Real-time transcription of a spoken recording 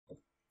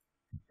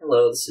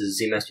Hello, this is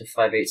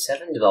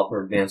ZMaster587, developer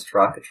of Advanced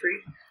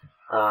Rocketry.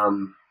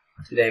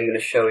 Today I'm going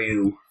to show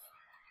you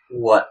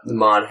what the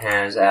mod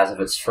has as of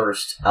its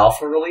first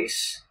alpha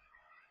release.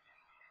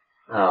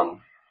 Not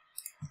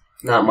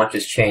much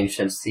has changed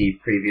since the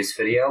previous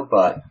video,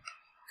 but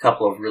a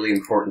couple of really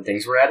important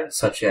things were added,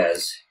 such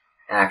as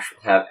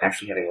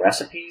actually having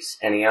recipes,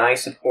 NEI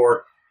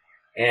support,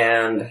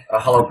 and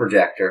a Holo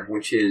Projector,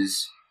 which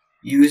is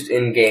used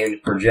in-game to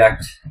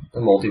project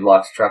the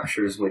multi-block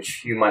structures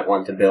which you might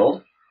want to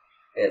build.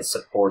 It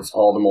supports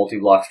all the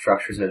multi-block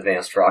structures in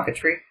Advanced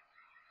Rocketry.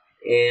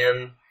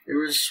 And there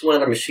was one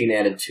other machine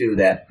added too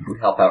that would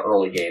help out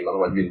early game,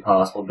 otherwise it would be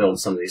impossible to build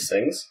some of these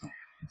things.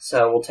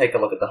 So we'll take a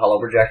look at the Holo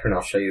Projector and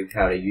I'll show you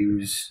how to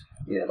use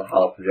the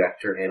Holo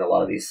Projector and a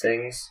lot of these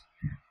things.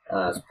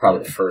 It's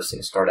probably the first thing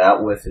to start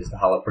out with is the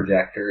Holo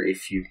Projector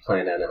if you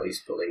plan on at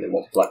least building the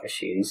multi-block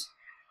machines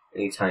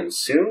anytime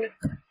soon.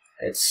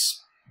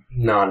 It's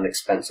not an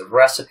expensive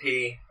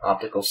recipe,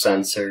 optical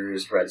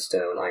sensors,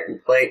 redstone, iron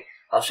plate.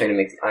 I'll show you to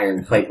make the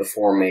iron plate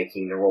before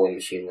making the rolling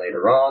machine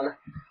later on.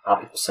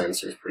 Optical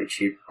sensor is pretty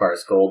cheap,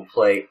 requires gold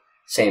plate.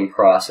 Same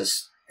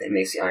process that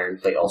makes the iron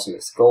plate also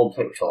makes the gold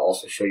plate, which I'll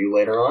also show you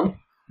later on.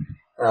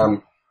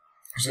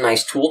 There's a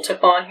nice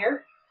tooltip on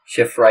here.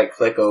 Shift right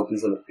click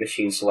opens the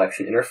machine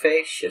selection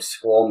interface. Shift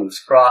scroll moves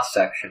cross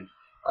section.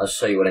 I'll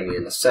show you what I mean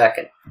in a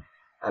second.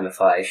 If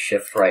I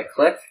shift right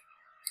click,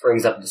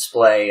 brings up a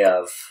display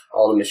of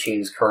all the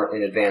machines currently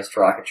in Advanced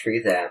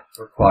Rocketry that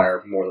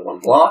require more than one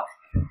block.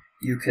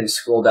 You can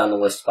scroll down the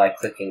list by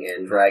clicking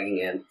and dragging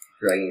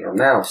your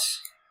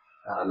mouse.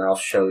 I'll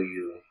show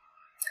you.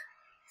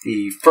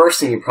 The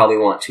first thing you probably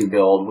want to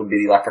build would be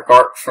the electric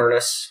arc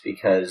furnace,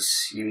 because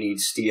you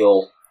need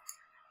steel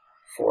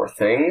for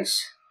things.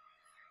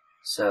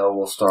 So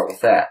we'll start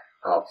with that.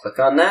 I'll click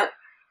on that,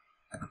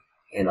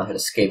 and I'll hit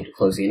escape to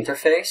close the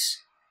interface.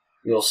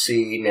 You'll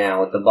see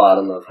now at the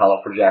bottom of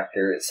Holo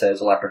Projector it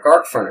says electric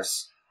arc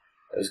furnace.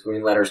 Those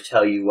green letters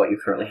tell you what you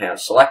currently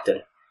have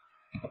selected.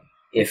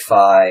 If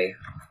I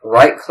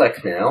right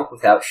click now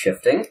without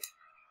shifting,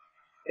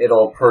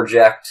 it'll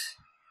project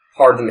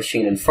part of the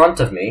machine in front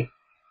of me,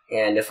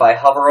 and if I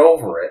hover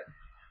over it,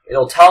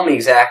 it'll tell me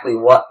exactly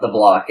what the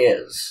block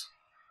is.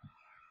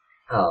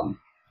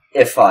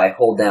 If I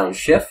hold down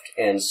shift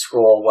and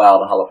scroll while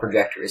the Holo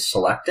Projector is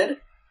selected,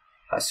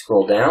 if I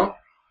scroll down,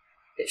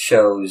 it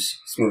shows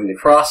it's moving the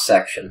cross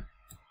section.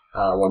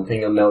 One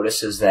thing you'll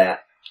notice is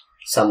that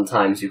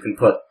sometimes you can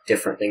put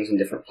different things in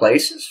different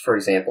places. For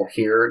example,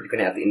 here you can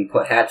have the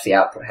input hatch, the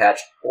output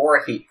hatch, or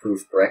a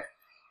heat-proof brick.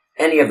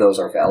 Any of those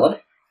are valid.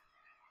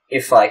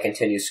 If I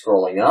continue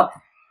scrolling up,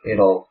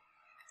 it'll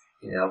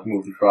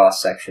move the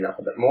cross section up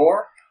a bit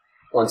more.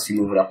 Once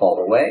you move it up all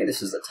the way,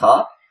 this is the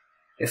top.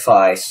 If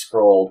I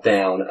scroll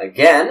down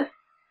again,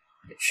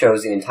 it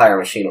shows the entire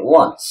machine at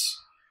once,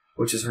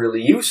 which is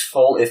really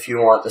useful if you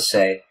want to,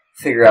 say,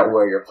 figure out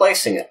where you're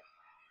placing it.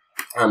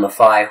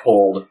 If I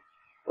hold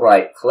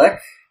right-click,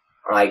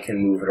 I can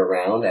move it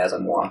around as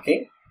I'm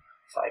walking.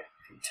 If I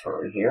can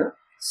turn here,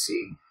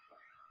 see,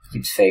 it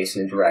keeps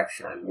facing the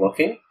direction I'm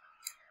looking.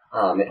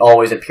 It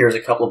always appears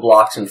a couple of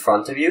blocks in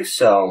front of you,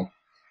 so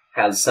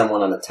had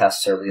someone on the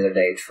test server the other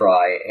day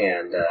try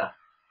and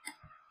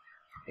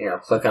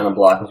click on a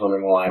block and was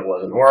wondering why it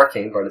wasn't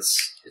working, but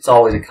it's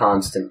always a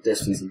constant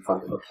distance in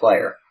front of the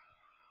player,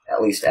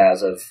 at least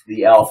as of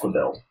the alpha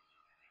build.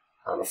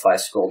 If I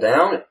scroll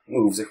down, it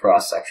moves the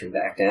cross-section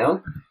back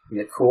down. And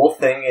the cool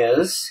thing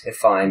is,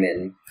 if I'm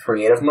in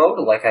creative mode,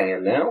 like I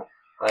am now,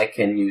 I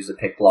can use the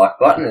pick block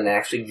button and it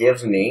actually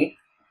gives me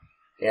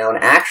an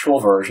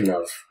actual version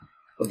of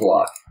the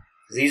block.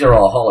 These are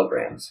all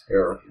holograms.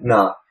 They're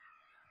not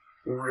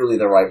really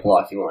the right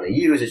block you want to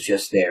use, it's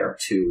just there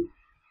to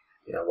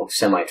look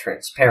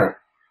semi-transparent.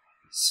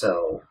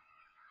 So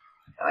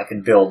I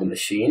could build the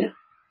machine,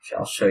 which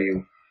I'll show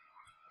you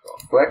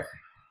real quick.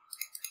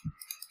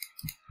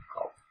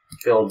 I'll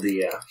build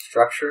the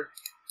structure.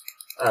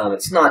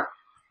 It's not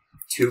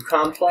too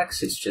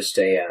complex, it's just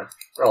a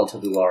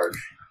relatively large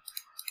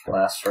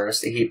blast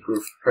furnace. The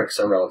heat-proof bricks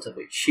are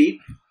relatively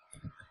cheap.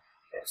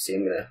 See,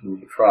 I'm going to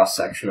move the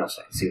cross-section up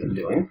so I can see what I'm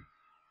doing.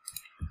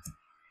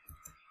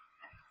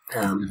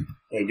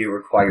 They do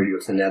require you to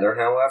go to the nether,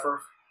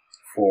 however,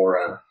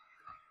 for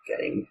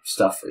getting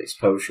stuff for these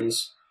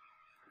potions.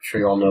 I'm sure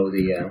you all know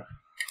the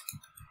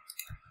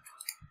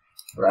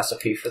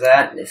recipe for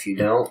that, and if you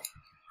don't,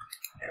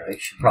 you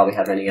should probably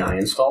have NEI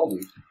installed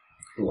and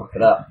look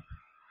it up.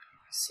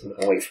 So I'm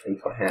going to wait for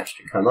input hatch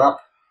to come up.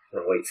 I'm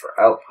going to wait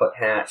for output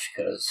hatch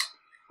because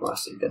I'm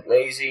honestly a bit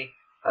lazy.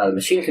 The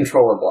machine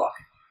controller block.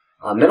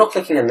 Middle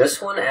clicking on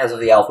this one, as of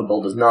the alpha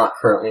build, does not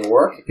currently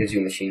work. It gives you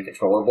a machine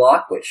controller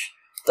block, which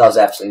does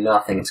absolutely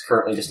nothing. It's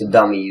currently just a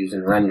dummy used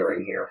in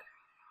rendering here.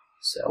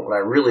 So what I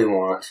really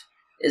want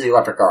is the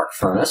electric arc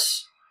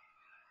furnace,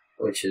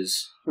 which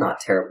is not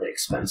terribly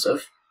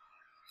expensive.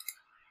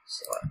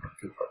 So I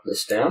can put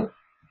this down.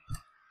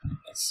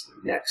 That's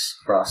the next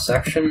cross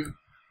section.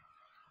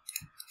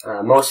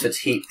 Most of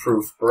it's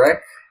heat-proof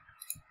brick.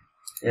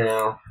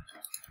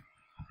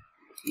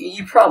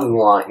 You probably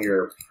want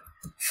your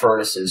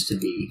furnaces to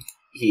be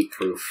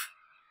heat-proof.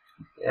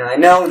 And I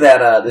know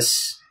that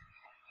this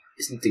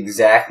isn't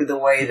exactly the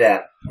way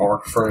that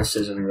arc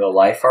furnaces in real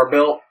life are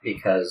built,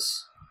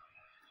 because,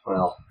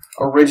 well,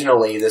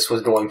 originally this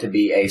was going to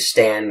be a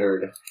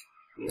standard,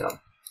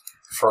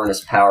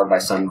 furnace powered by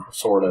some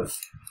sort of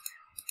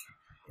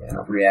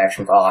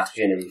reaction with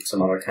oxygen and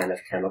some other kind of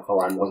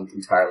chemical. I wasn't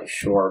entirely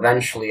sure.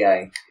 Eventually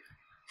I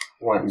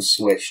went and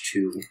switched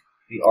to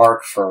the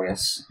arc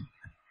furnace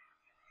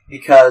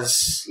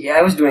because,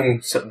 I was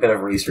doing a bit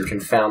of research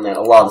and found that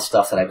a lot of the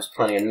stuff that I was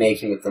planning on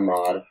making with the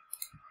mod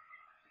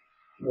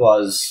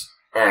was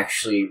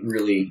actually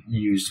really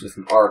used with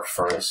an arc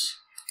furnace.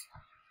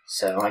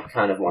 So I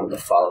kind of wanted to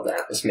follow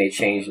that. This may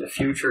change in the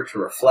future to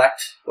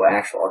reflect what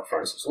actual arc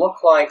furnaces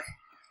look like,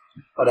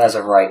 but as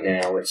of right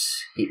now,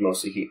 it's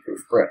mostly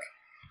heat-proof brick.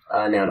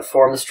 Now to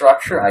form the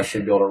structure, I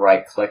should be able to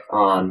right-click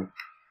on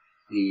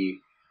the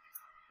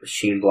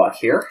machine block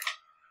here.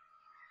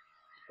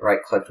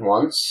 Right-clicked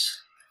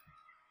once.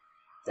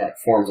 That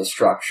forms a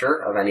structure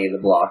of any of the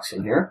blocks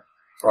in here.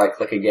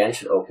 Right-click again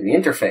should open the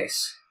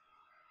interface.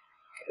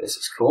 Okay, this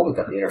is cool. We've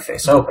got the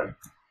interface open.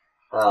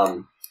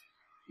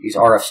 These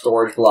RF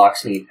storage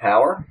blocks need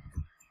power.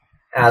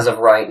 As of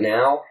right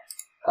now,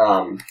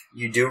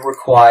 you do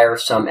require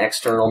some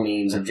external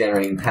means of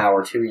generating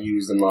power to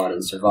use the mod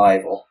in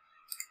survival.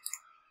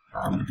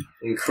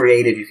 In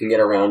creative, you can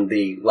get around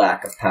the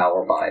lack of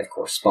power by, of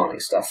course, spawning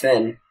stuff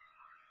in.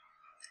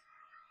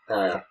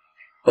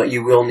 But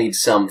you will need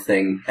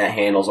something that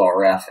handles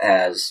RF,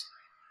 as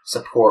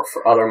support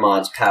for other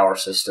mods' power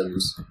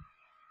systems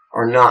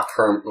are not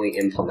currently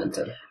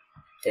implemented.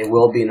 It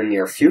will be in the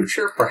near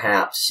future,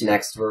 perhaps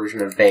next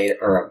version of beta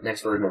or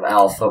next version of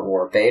alpha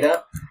or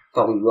beta,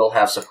 but we will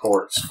have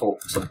support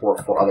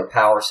for other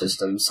power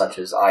systems such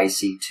as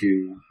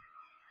IC2,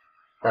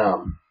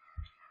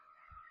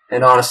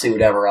 and honestly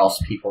whatever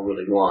else people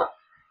really want.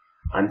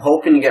 I'm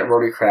hoping to get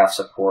Rotorcraft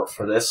support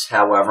for this.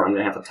 However, I'm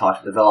going to have to talk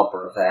to the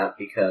developer of that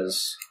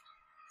because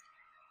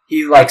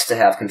he likes to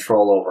have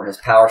control over his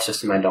power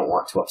system. I don't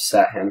want to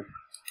upset him,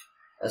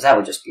 as that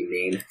would just be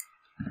mean.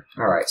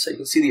 Alright, so you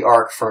can see the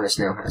arc furnace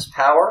now has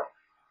power.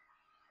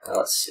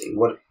 Let's see,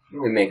 what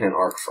do we make in an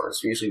arc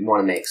furnace? We usually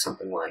want to make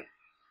something like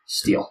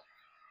steel.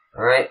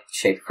 Alright,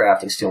 shape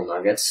crafting steel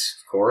nuggets,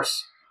 of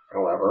course.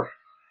 However,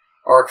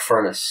 arc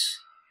furnace.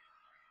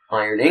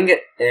 Iron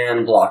ingot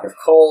and block of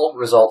coal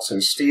results in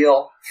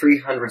steel.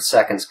 300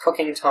 seconds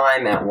cooking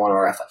time at 1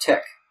 RF a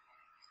tick.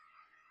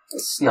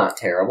 It's not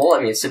terrible.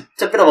 I mean, it's a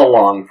bit of a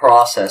long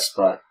process,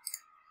 but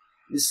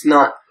it's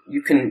not.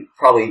 You can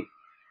probably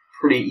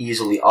pretty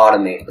easily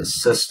automate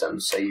this system.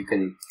 So you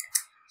can,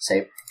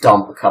 say,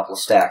 dump a couple of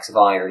stacks of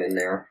iron in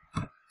there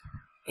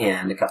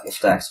and a couple of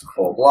stacks of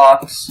coal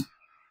blocks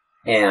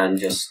and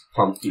just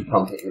keep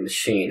pumping the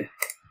machine.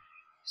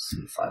 Let's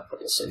see if I put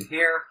this in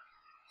here.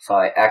 If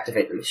I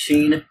activate the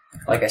machine,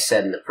 like I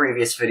said in the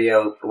previous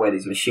video, the way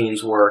these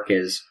machines work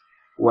is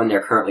when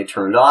they're currently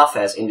turned off,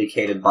 as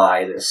indicated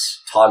by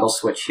this toggle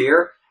switch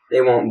here, they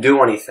won't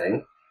do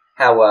anything.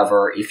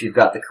 However, if you've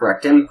got the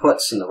correct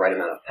inputs and the right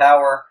amount of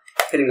power,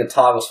 hitting the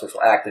toggle switch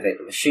will activate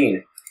the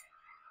machine.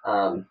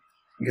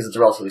 Because it's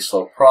a relatively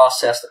slow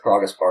process, the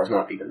progress bar has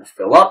not begun to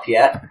fill up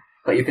yet,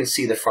 but you can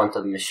see the front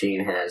of the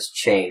machine has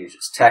changed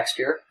its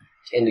texture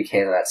to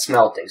indicate that it's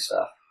smelting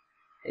stuff.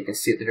 You can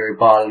see at the very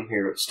bottom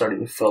here it's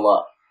starting to fill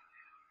up.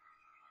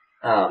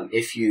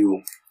 If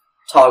you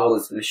toggle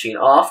the machine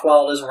off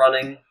while it is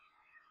running,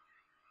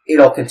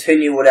 it'll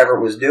continue whatever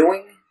it was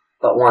doing,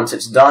 but once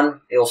it's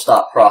done, it'll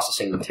stop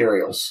processing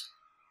materials.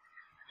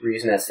 The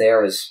reason that's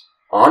there is,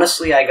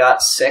 honestly, I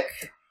got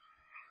sick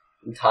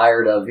and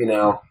tired of,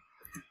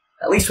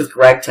 at least with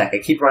GregTech, I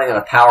keep running out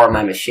of power on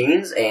my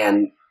machines,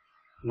 and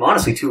I'm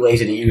honestly too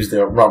lazy to use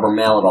the rubber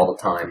mallet all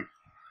the time.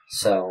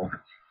 So,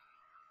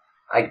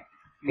 I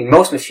mean,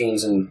 most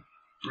machines in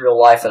real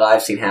life that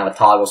I've seen have a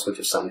toggle switch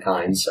of some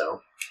kind,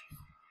 so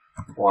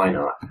why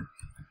not?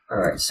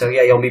 Alright, so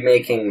yeah, you'll be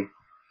making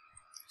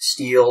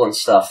steel and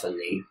stuff in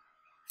the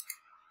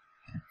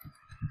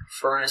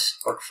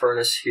arc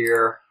furnace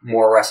here.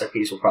 More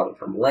recipes will probably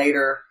come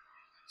later.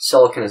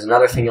 Silicon is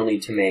another thing you'll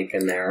need to make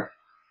in there,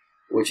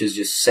 which is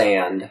just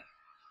sand.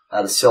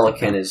 The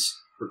silicon is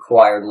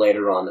required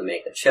later on to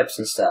make the chips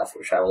and stuff,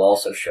 which I will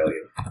also show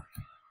you.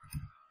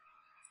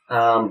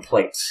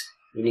 Plates.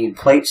 You need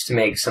plates to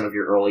make some of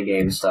your early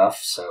game stuff,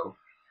 so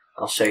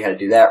I'll show you how to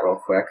do that real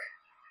quick.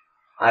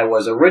 I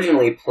was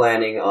originally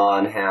planning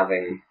on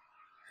having,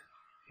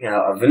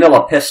 a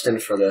vanilla piston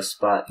for this,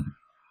 but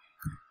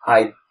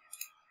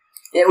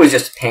it was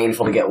just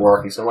painful to get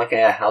working, so I'm like,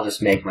 I'll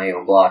just make my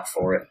own block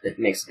for it. It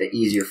makes it a bit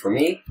easier for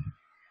me.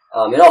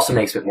 It also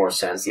makes a bit more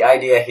sense. The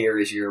idea here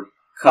is you're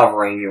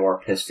covering your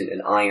piston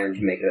in iron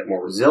to make it a bit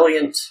more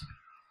resilient.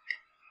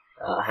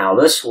 How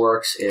this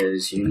works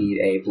is you need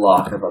a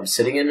block of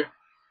obsidian.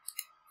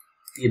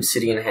 The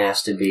obsidian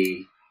has to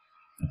be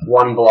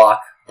 1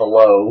 block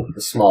below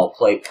the small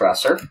plate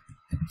presser.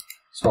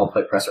 Small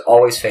plate presser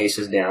always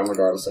faces down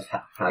regardless of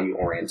how you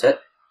orient it.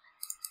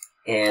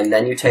 And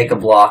then you take a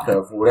block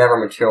of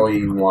whatever material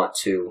you want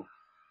to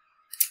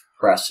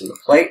press into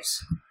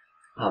plates.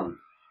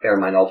 Bear in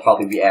mind, I'll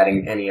probably be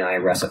adding NEI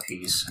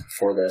recipes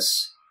for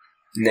this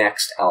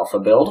next alpha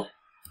build.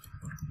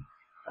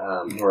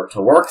 In order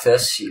to work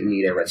this, you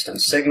need a redstone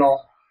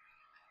signal,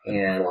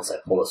 and once I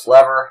pull this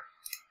lever,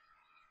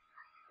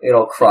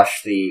 it'll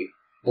crush the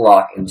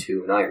block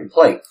into an iron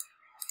plate.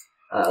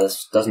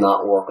 This does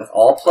not work with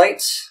all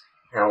plates.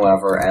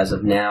 However, as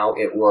of now,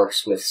 it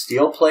works with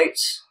steel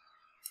plates.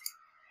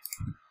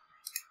 You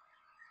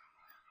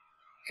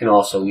can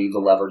also leave the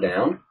lever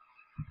down,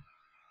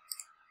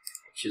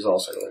 which is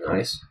also really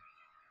nice.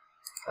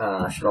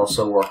 Should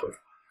also work with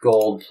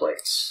gold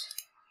plates,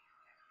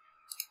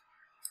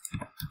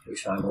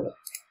 which I will.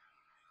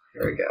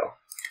 There we go.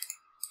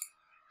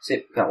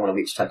 See, got one of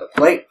each type of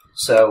plate.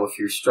 So if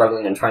you're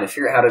struggling and trying to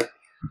figure out how to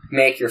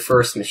make your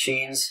first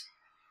machines,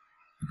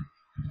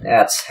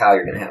 that's how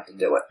you're going to have to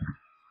do it.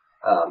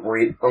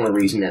 Only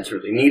reason that's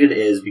really needed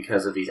is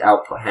because of these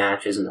output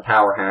hatches, and the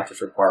power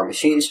hatches require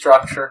machine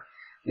structure.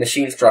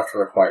 Machine structure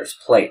requires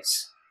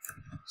plates.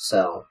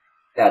 So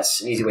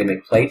that's an easy way to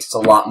make plates. It's a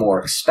lot more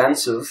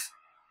expensive,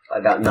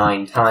 about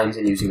 9 times,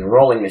 than using a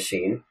rolling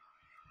machine,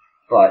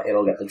 but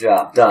it'll get the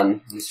job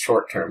done in the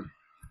short term.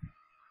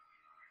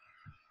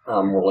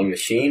 Rolling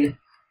machine, you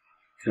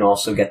can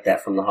also get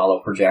that from the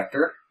Holo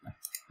Projector,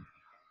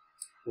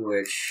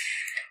 which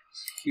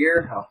is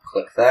here. I'll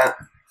click that.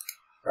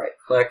 Right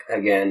click,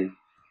 again,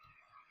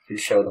 you can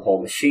show the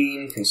whole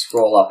machine, you can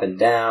scroll up and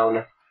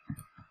down,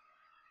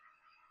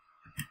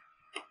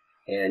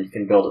 and you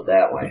can build it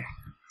that way.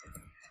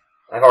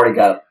 I've already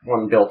got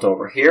one built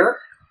over here.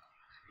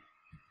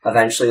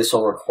 Eventually this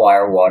will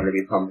require water to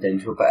be pumped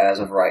into it, but as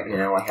of right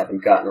now I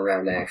haven't gotten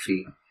around to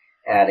actually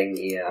adding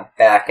the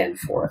back end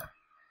for it.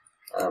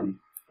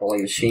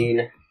 Rolling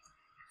machine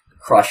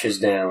crushes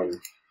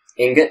down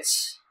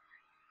ingots,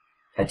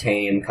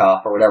 titanium,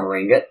 copper, whatever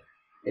ingot,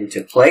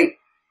 into plate.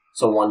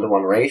 It's a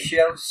 1-to-1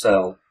 ratio,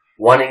 so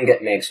 1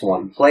 ingot makes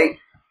 1 plate,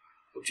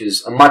 which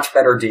is a much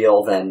better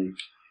deal than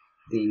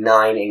the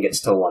 9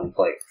 ingots to 1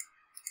 plate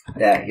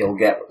that you'll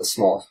get with a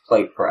small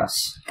plate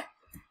press.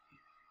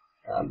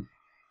 So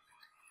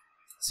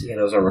yeah,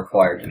 those are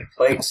required to make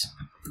plates.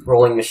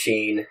 Rolling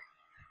machine,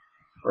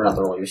 or not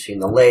the rolling machine,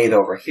 the lathe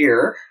over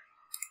here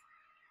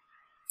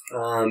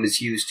is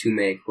used to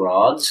make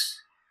rods,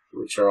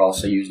 which are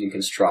also used in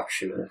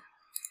construction of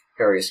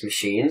various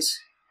machines,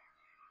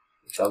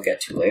 which I'll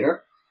get to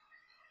later.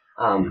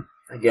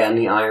 Again,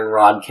 the iron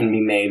rod can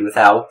be made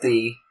without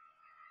the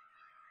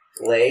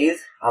lathe,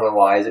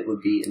 otherwise it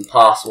would be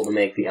impossible to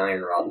make the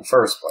iron rod in the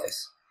first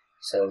place.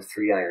 So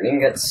 3 iron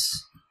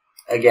ingots.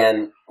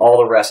 Again, all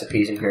the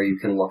recipes in here you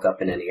can look up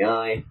in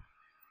NEI.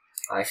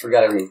 I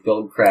forgot to remove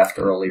Buildcraft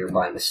earlier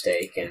by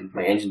mistake, and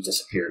my engine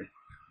disappeared.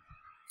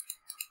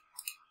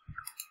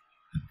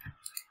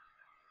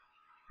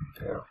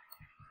 Yeah.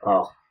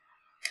 Oh.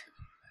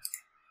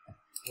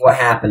 What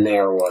happened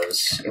there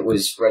was, it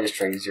was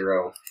registering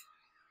 0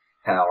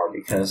 power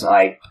because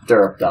I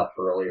derped up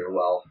earlier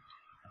while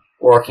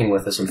working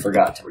with this and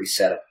forgot to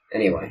reset it.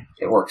 Anyway,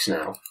 it works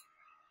now.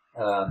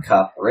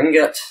 Copper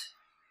ingot,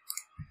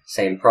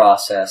 same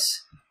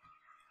process,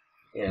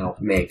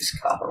 makes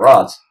copper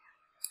rods.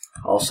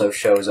 Also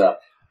shows up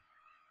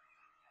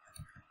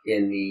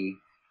in the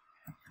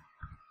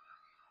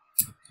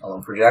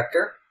Holo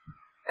Projector.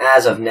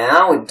 As of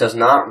now, it does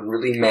not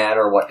really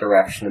matter what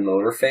direction the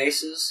motor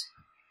faces.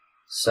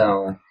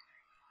 So,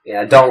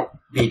 yeah, don't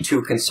be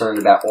too concerned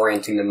about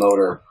orienting the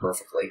motor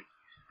perfectly,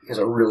 because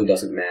it really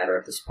doesn't matter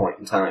at this point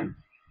in time.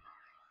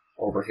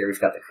 Over here we've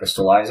got the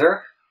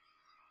Crystallizer,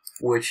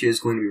 which is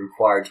going to be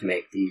required to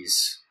make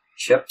these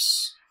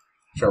chips,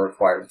 which are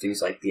required for things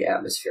like the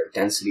atmospheric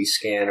density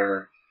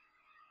scanner,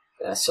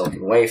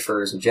 silicon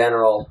wafers in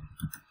general.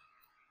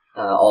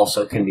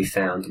 Also can be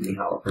found in the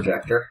Holo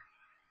Projector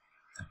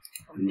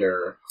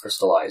under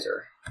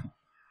Crystallizer.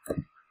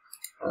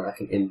 I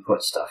can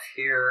input stuff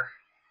here,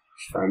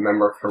 which, if I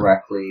remember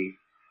correctly,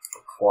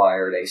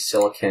 required a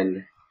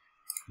silicon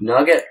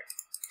nugget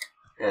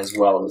as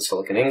well as a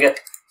silicon ingot.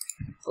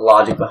 The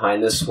logic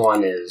behind this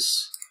one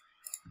is,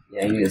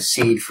 you need a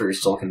seed for your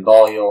silicon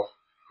volule.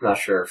 I'm not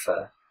sure if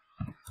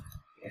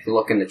you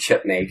look into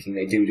chip making,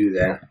 they do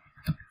that.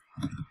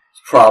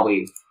 It's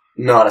probably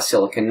not a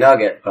silicon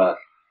nugget, but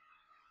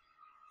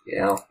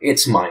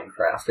it's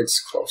Minecraft. It's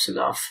close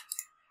enough.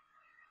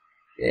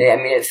 I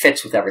mean, it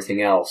fits with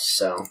everything else,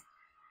 so.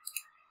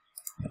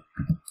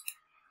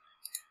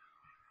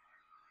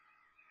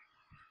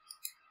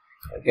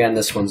 Again,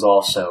 this one's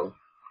also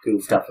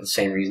goofed up for the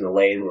same reason the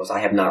lathe was. I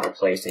have not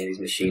replaced any of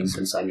these machines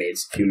since I made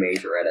a few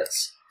major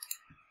edits.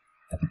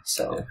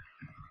 So,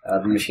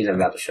 the machines I'm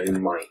about to show you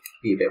might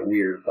be a bit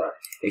weird, but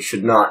they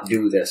should not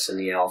do this in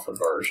the alpha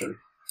version.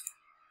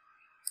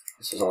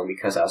 This is only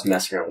because I was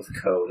messing around with the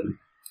code and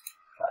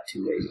got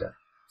too lazy to.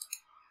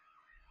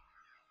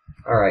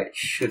 Alright, it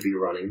should be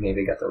running.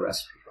 Maybe I got the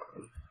recipe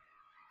running.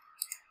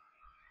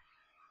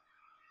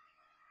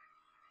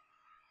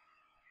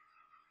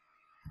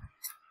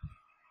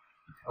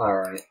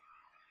 Alright.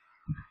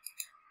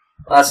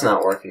 Well, that's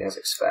not working as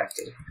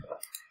expected.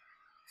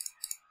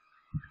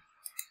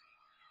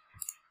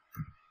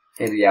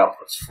 Maybe the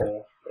output's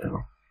full.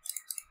 No.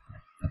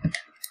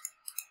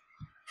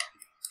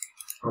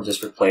 I'll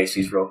just replace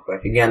these real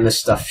quick. Again, this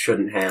stuff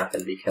shouldn't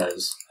happen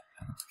because,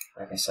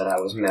 like I said, I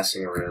was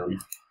messing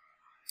around.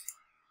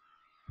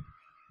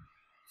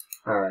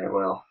 Alright,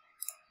 well,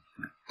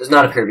 does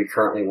not appear to be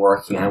currently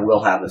working. I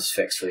will have this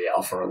fixed for the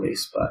alpha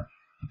release, but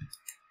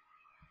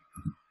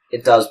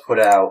it does put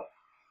out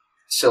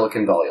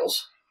silicon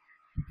volutes.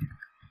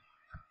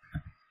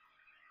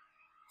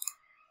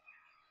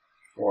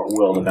 Or it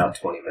will in about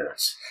 20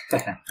 minutes.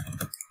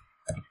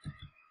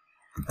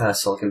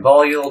 Silicon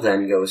volute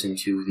then goes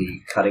into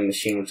the cutting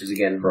machine, which is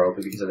again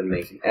broken because I've been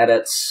making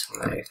edits.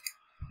 Right.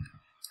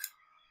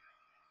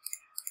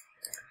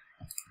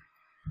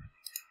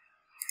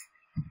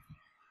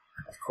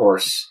 Of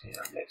course,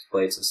 mixed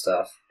plates and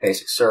stuff.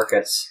 Basic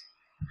circuits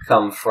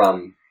come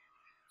from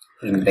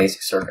putting the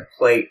basic circuit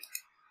plate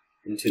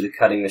into the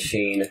cutting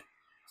machine.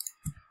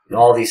 And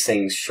all these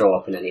things show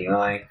up in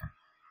NEI.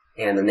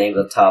 And the name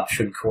of the top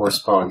should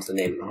correspond to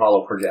the name of the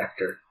Holo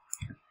Projector.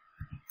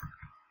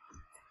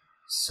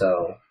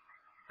 So,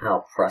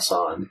 I'll press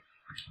on.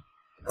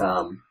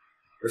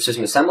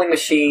 Precision assembling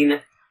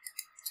machine,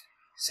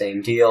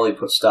 same deal, you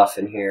put stuff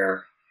in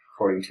here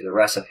according to the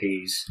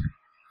recipes.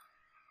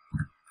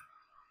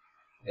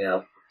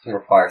 Can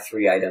require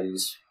 3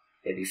 items,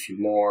 maybe a few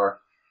more.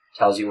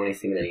 Tells you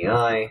anything in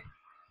NEI.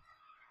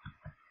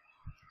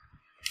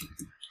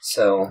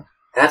 So,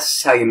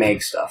 that's how you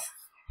make stuff.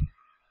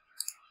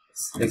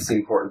 It's the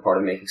important part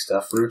of making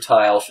stuff.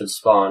 Rutile should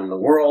spawn in the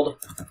world.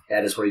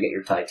 That is where you get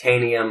your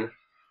titanium,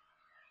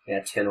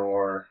 tin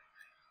ore,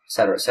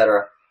 etc.,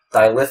 etc.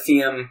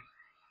 Dilithium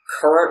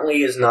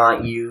currently is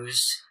not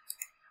used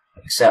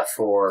except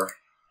for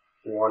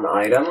one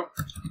item.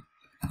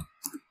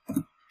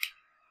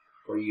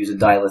 We use a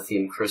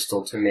dilithium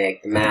crystal to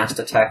make the mass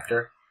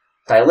detector.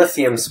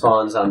 Dilithium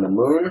spawns on the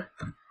moon.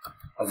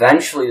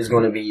 Eventually is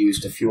going to be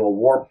used to fuel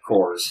warp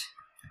cores.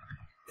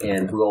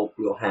 And we'll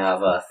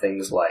have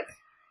things like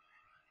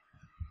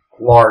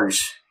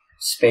large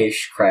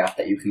spacecraft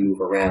that you can move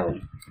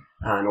around.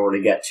 In order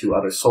to get to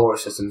other solar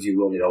systems, you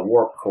will need a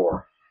warp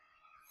core.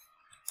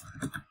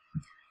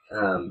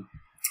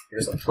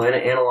 Here's a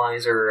planet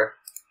analyzer.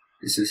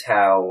 This is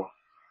how...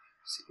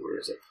 Let's see, where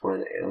is it?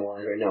 Planet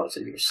analyzer. No, it's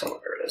in here somewhere.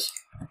 There it is.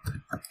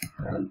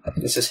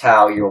 This is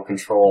how you'll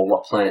control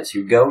what planets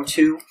you go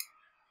to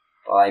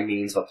by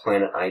means of a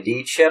planet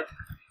ID chip.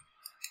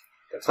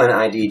 The planet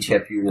ID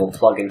chip you will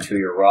plug into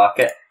your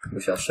rocket,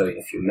 which I'll show you in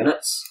a few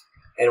minutes,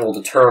 and it will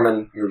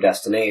determine your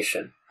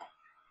destination.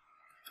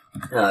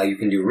 You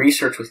can do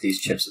research with these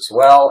chips as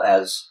well,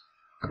 as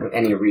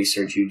any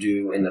research you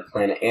do in the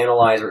planet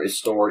analyzer is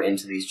stored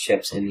into these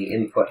chips in the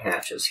input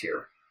hatches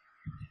here.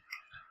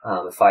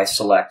 If I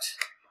select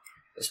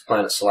this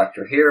planet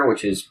selector here,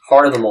 which is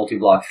part of the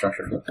multi-block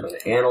structure for the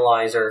planet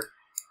analyzer,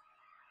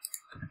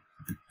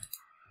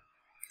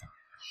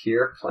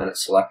 here, planet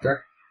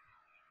selector,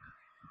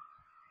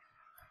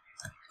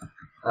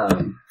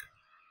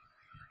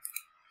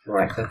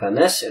 when I click on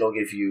this, it'll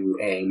give you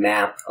a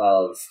map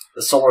of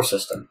the solar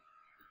system.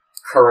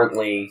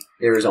 Currently,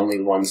 there is only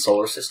one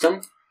solar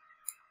system.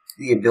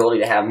 The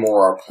ability to have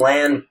more are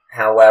planned,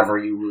 however,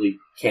 you really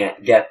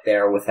can't get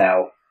there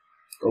without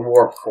the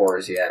warp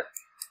cores yet.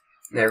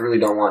 And I really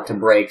don't want to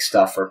break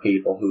stuff for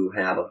people who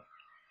have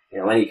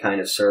any kind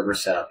of server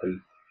setup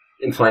and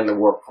implant the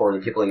warp core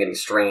and people are getting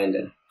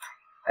stranded.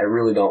 I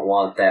really don't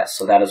want that,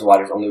 so that is why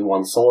there's only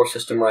one solar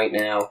system right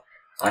now.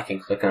 I can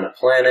click on a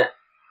planet.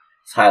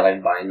 It's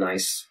highlighted by a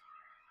nice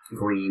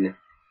green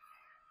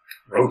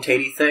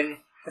rotating thing.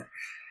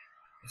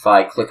 If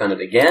I click on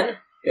it again,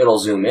 it'll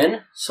zoom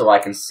in so I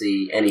can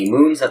see any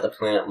moons that the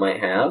planet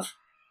might have.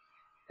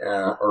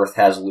 Earth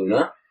has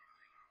Luna.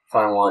 If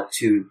I want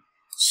to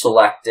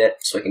select it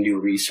so I can do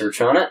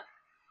research on it,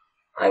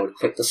 I would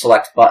click the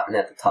select button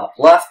at the top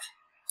left,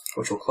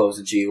 which will close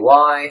the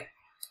GUI,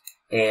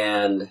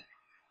 and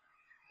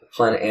the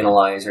planet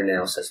analyzer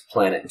now says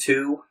Planet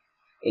 2.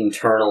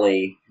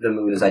 Internally, the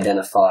moon is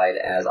identified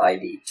as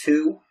ID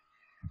 2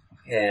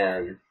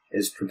 and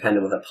is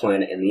prepended with a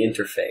planet in the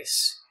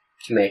interface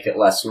to make it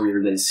less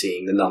weird than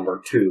seeing the number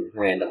 2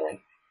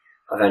 randomly.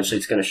 Eventually,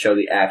 it's going to show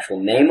the actual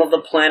name of the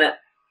planet.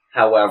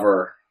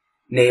 However,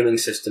 naming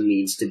system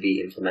needs to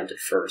be implemented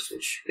first,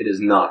 which it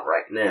is not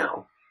right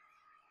now.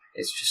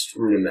 It's just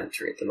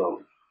rudimentary at the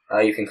moment.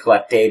 You can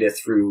collect data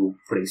through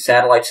putting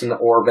satellites into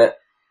orbit.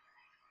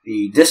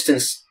 The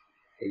distance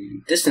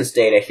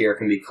data here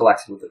can be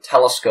collected with a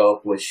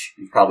telescope, which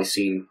you've probably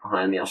seen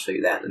behind me. I'll show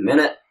you that in a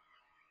minute.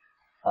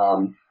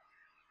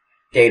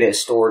 Data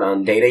is stored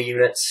on data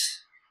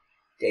units.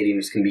 Data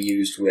units can be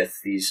used with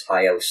these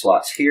I/O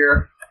slots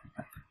here,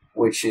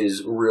 which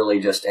is really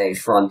just a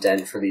front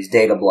end for these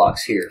data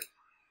blocks here.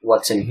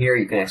 What's in here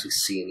you can actually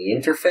see in the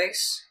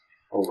interface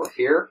over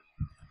here.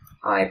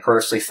 I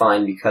personally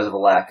find, because of a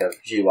lack of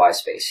GUI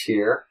space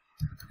here,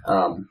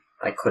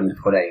 I couldn't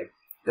put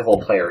the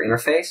whole player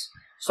interface.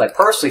 So I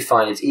personally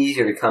find it's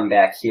easier to come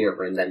back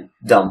here and then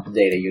dump the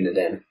data unit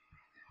in,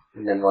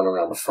 and then run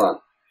around the front.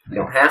 You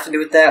don't have to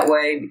do it that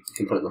way. You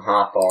can put it in the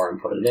hotbar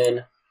and put it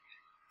in.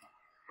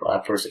 But I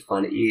personally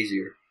find it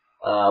easier.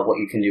 What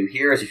you can do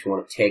here is if you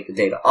want to take the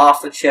data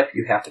off the chip,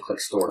 you have to click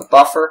Store to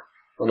Buffer.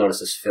 You'll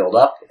notice it's filled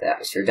up with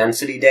atmosphere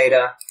density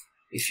data.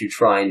 If you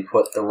try and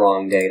put the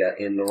wrong data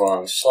in the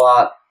wrong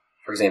slot,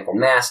 for example,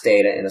 mass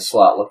data in a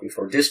slot looking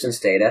for distance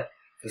data,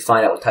 you can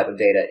find out what type of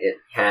data it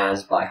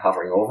has by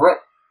hovering over it.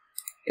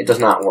 It does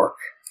not work.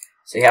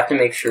 So you have to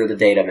make sure the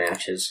data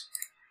matches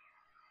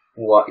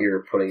what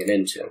you're putting it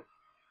into.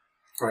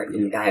 Alright,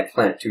 I have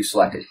Planet 2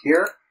 selected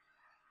here.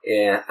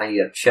 And I need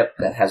a chip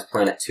that has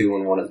Planet 2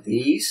 in one of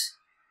these.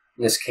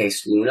 In this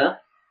case, Luna,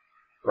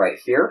 right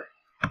here.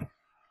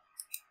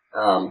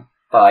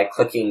 By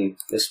clicking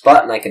this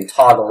button, I can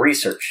toggle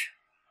research.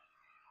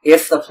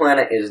 If the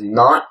planet is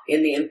not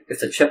in the if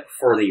the chip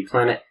for the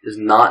planet is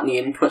not in the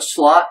input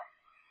slot,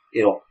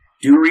 it'll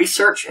do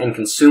research and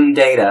consume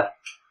data.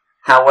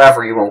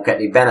 However, you won't get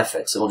any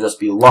benefits. It'll just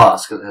be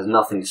lost because it has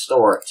nothing to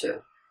store it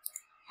to.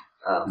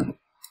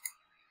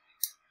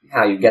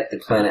 How you get the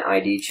Planet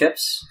ID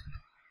chips.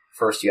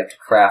 First, you have to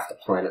craft a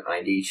Planet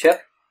ID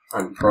chip,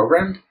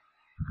 unprogrammed.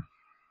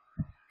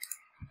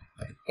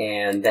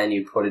 And then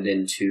you put it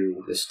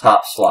into this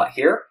top slot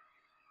here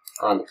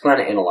on the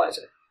Planet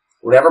Analyzer.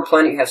 Whatever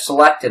planet you have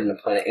selected in the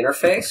Planet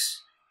interface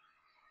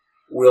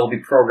will be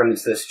programmed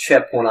into this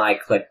chip when I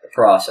click the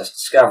Process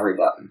Discovery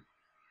button.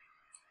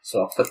 So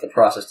I'll click the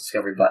Process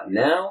Discovery button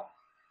now,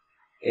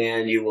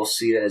 and you will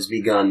see that it's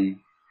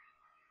begun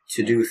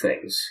to do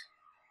things.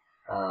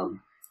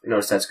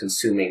 Notice that's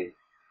consuming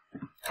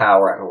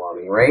power at an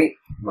alarming rate.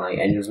 My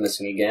engine's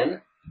missing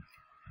again,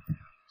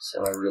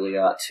 so I really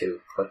ought to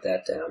put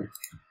that down.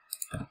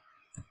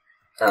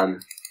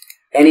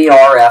 Any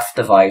RF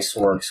device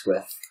works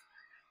with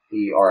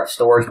the RF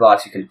storage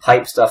box. You can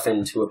pipe stuff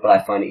into it, but I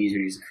find it easier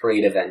to use the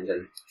Creative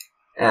engine,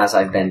 as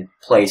I've been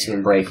placing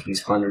and breaking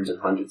these hundreds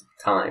and hundreds of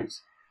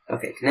times.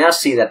 Okay, you can now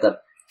see that the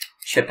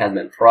chip has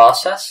been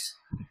processed,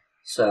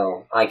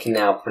 so I can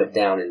now put it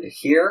down into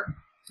here.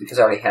 Because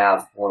I already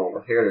have one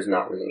over here, there's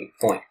not really any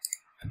point.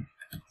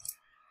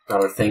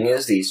 Another thing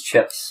is these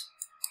chips.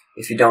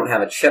 If you don't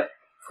have a chip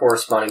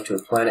corresponding to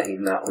a planet and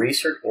you've not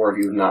researched, or if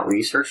you've not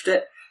researched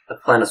it, the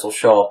planets will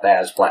show up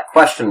as black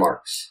question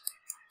marks.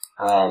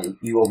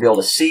 You will be able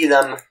to see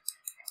them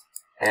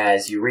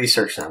as you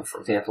research them.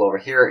 For example, over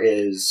here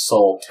is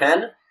Sol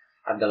 10.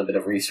 I've done a bit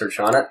of research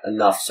on it,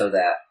 enough so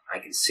that I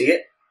can see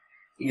it.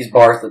 These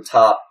bars at the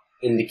top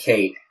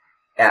indicate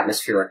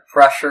atmospheric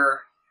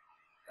pressure,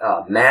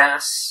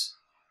 mass,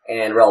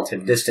 and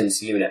relative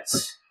distance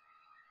units.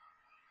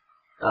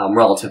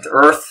 Relative to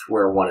Earth,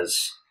 where one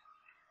is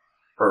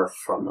Earth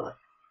from the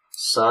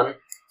Sun.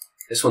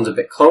 This one's a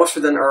bit closer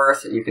than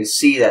Earth, and you can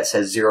see that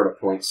says 0 to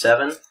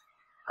 0.7.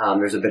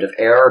 There's a bit of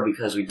error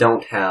because we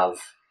don't have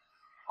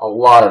a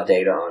lot of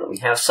data on it. We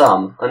have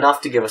some,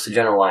 enough to give us a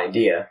general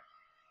idea,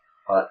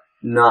 but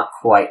not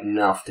quite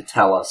enough to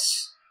tell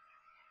us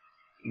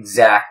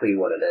exactly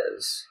what it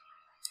is.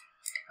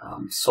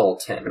 Sol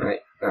 10, right?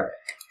 Alright.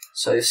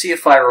 So you see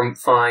if I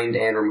find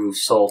and remove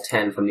Sol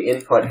 10 from the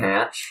input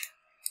hatch,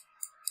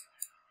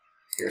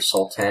 here's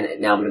Sol 10, it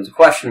now becomes a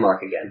question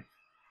mark again.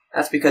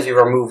 That's because you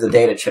removed the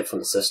data chip from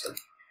the system,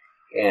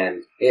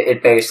 and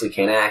it basically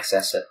can't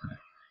access it.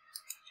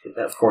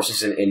 That, of course,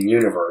 is an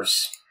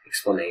in-universe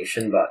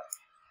explanation, but...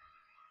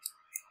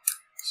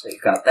 So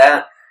you've got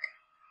that,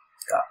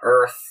 got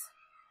Earth,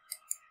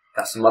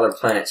 got some other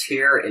planets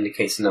here,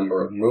 indicates the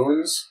number of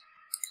moons.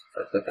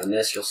 If I click on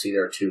this, you'll see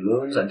there are 2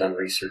 moons. I've done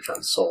research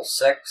on Sol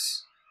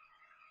 6.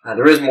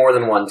 There is more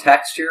than one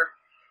texture.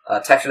 A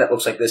texture that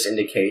looks like this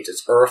indicates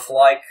it's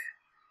Earth-like.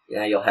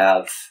 Yeah, you'll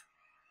have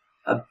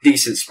a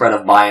decent spread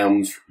of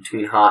biomes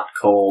between hot,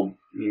 cold.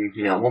 You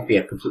know, it won't be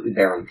a completely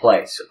barren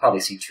place. You'll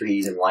probably see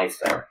trees and life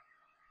there.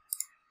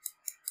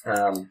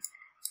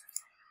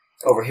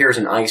 Over here is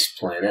an ice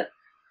planet.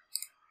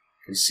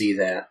 You can see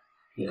that,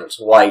 you know, it's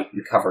white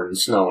and covered in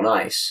snow and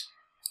ice.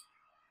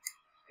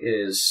 It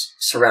is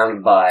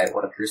surrounded by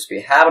what appears to be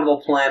a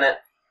habitable planet,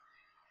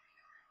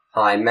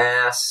 high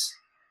mass,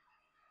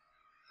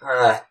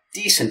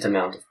 decent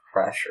amount of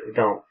pressure. We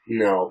don't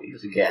know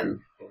because,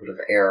 again, a bit of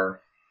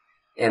error.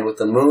 And with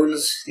the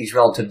moons, these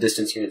relative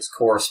distance units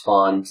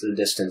correspond to the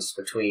distance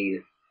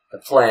between the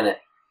planet,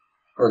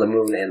 or the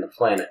moon and the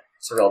planet.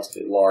 It's a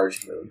relatively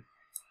large moon.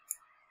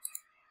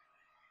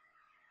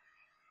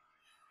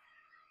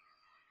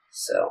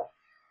 So,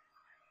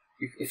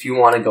 if you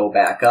want to go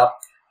back up,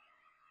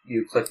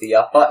 you click the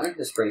up button.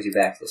 This brings you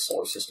back to the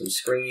solar system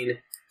screen,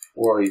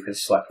 or you can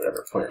select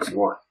whatever planets you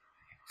want.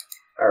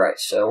 Alright,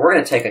 so we're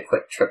going to take a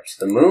quick trip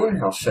to the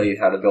moon. I'll show you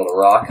how to build a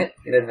rocket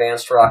in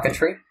Advanced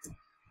Rocketry.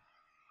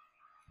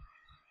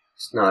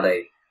 It's not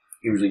a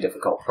hugely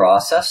difficult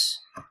process.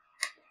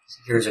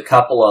 So here's a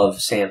couple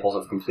of samples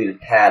of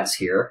completed pads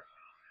here.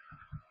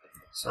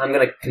 So I'm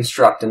going to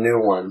construct a new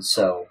one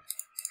so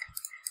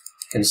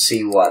you can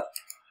see what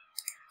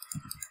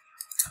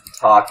I'm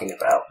talking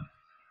about.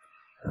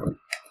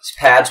 These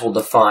pads will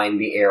define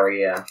the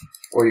area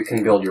where you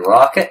can build your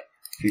rocket.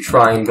 If you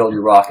try and build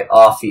your rocket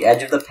off the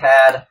edge of the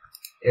pad,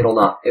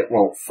 it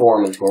won't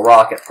form into a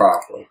rocket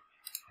properly.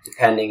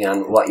 Depending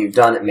on what you've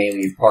done, it may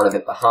leave part of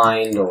it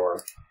behind,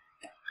 or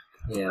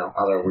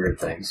other weird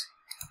things.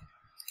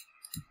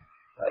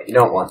 You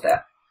don't want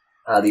that.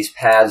 These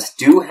pads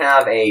do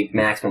have a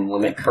maximum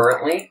limit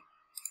currently.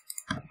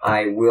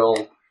 I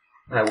will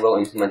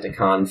implement a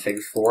config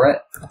for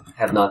it.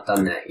 Have not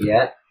done that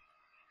yet.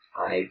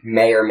 I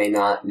may or may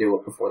not do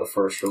it before the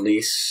first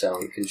release, so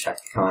you can check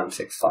the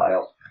config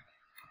file.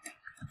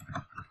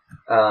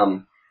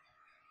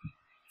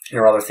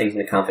 There are other things in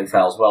the config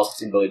file as well, such as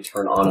the ability to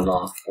turn on and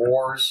off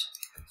ores,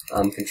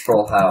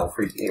 control how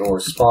frequently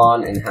ores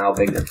spawn, and how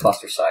big their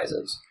cluster size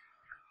is.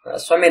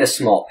 So I made a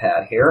small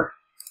pad here.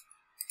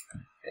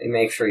 And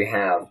make sure you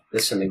have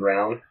this in the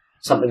ground.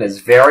 Something that's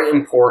very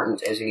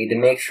important is you need to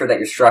make sure that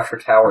your structure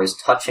tower is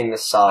touching the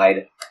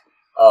side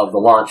of the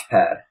launch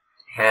pad.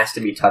 It has to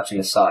be touching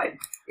the side.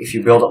 If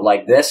you build it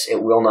like this,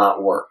 it will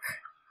not work.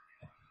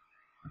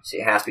 So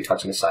it has to be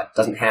touching the side. It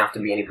doesn't have to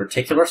be any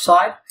particular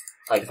side.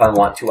 Like if I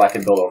want to, I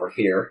can build over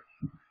here.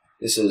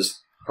 This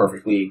is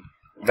perfectly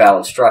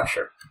valid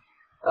structure.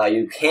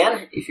 You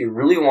can, if you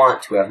really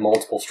want to, have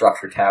multiple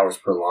structure towers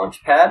per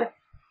launch pad.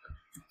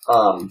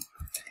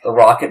 The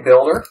rocket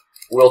builder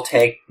will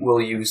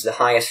use the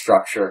highest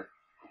structure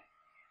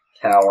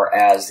tower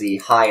as the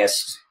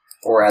highest,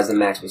 or as the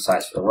maximum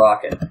size for the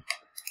rocket.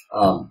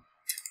 The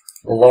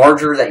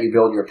larger that you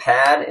build your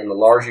pad and the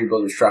larger you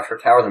build your structure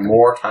tower, the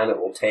more time it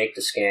will take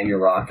to scan your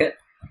rocket.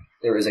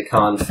 There is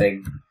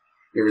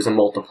a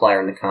multiplier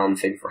in the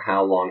config for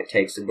how long it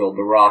takes to build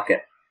the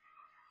rocket.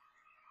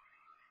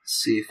 Let's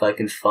see if I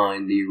can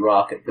find the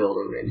rocket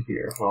builder in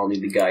here. Well, I'll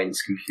need the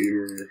guidance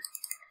computer.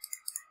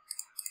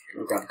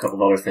 I'll grab a couple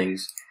of other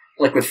things.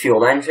 Liquid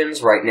fueled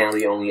engines, right now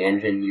the only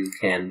engine you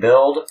can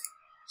build.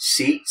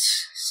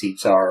 Seats.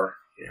 Seats are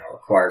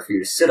required for you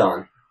to sit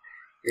on.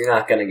 You're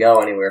not going to go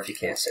anywhere if you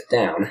can't sit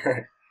down.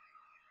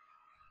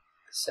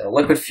 So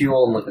liquid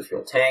fuel and liquid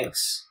fuel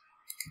tanks.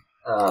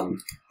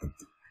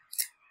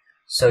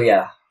 So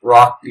yeah,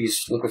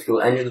 these liquid fuel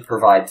engines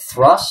provide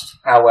thrust.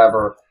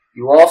 However,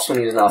 you also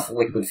need enough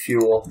liquid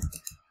fuel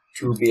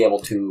to be able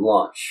to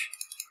launch.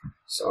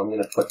 So I'm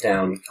going to put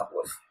down a couple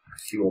of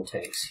fuel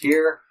tanks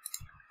here.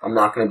 I'm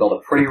not going to build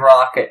a pretty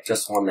rocket,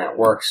 just one that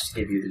works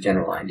to give you the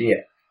general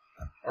idea.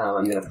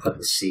 I'm going to put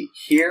the seat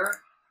here,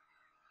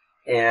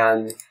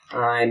 and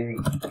I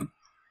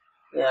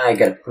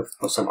got to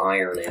put some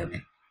iron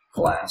and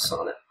glass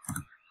on it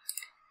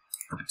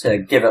to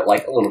give it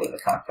like a little bit of a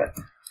cockpit.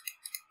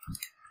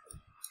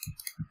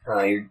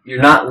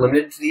 You're not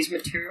limited to these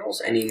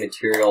materials. Any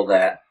material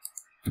that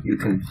you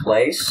can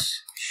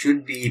place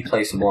should be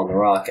placeable on the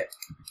rocket.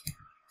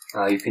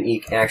 You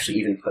can actually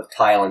even put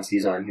tile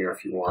entities on here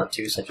if you want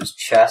to, such as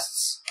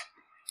chests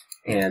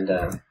and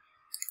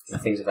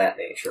things of that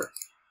nature.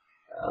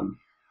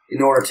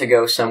 In order to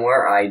go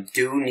somewhere, I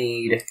do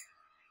need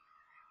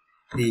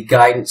the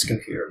guidance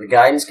computer. The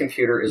guidance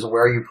computer is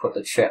where you put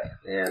the chip,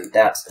 and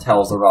that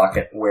tells the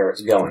rocket where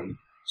it's going.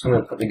 So I'm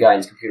going to put the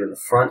guidance computer in the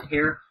front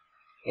here,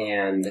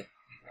 and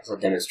as a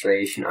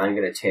demonstration, I'm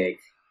going to take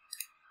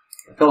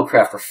a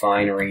Buildcraft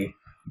refinery,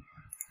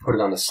 put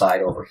it on the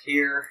side over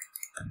here,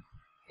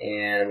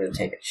 and I'm going to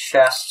take a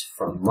chest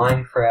from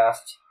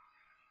Minecraft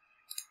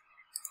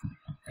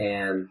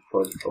and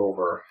put it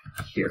over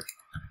here.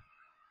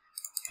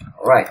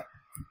 Alright,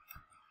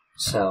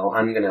 so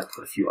I'm going to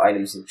put a few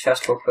items in the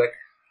chest real quick.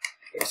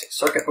 Basic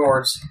circuit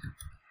boards.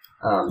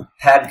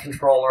 Pad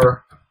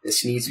controller.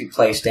 This needs to be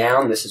placed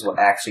down. This is what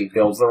actually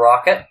builds the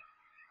rocket.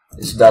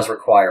 This does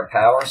require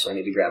power, so I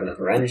need to grab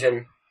another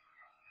engine.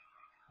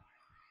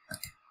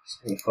 So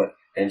I'm going to put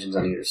engines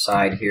on either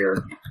side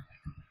here.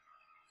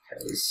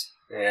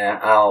 Yeah,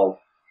 I'll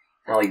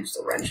use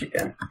the wrench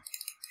again.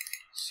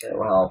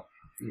 So I'll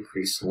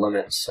increase the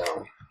limit so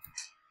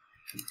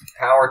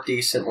power it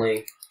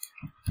decently.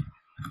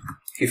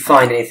 If you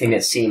find anything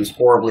that seems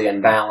horribly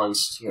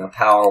unbalanced,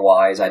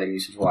 power-wise, item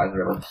usage-wise,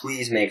 whatever,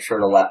 please make sure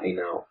to let me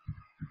know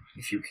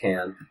if you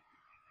can.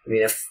 I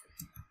mean,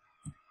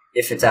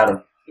 if it's out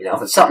of if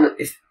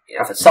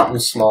it's something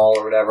small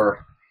or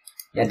whatever,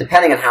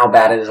 depending on how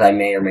bad it is, I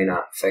may or may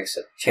not fix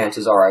it.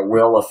 Chances are I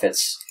will if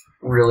it's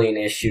really an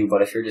issue,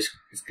 but if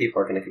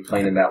people are going to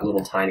complain about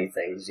little tiny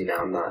things,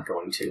 I'm not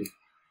going to do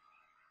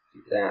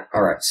that.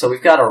 Alright, so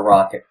we've got our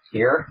rocket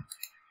here.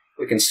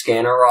 We can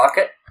scan our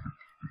rocket,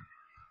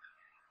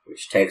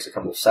 which takes a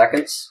couple of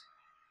seconds.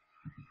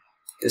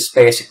 This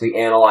basically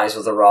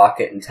analyzes the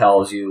rocket and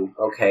tells you,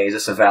 okay, is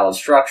this a valid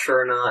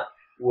structure or not?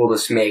 Will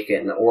this make it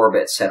in the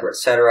orbit, etc.,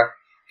 etc.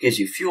 Gives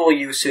you fuel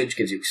usage,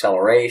 gives you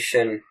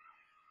acceleration,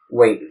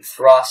 weight and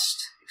thrust.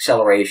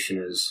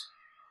 Acceleration is,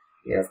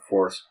 of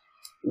course,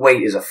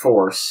 weight is a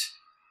force,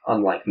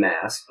 unlike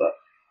mass, but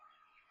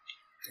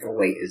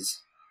weight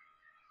is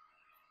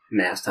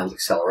mass times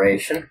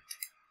acceleration.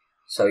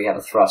 So you have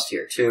a thrust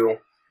here too.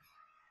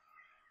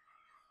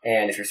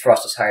 And if your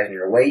thrust is higher than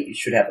your weight, you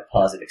should have a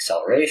positive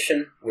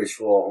acceleration, which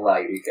will allow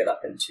you to get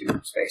up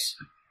into space.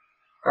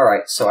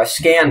 Alright, so I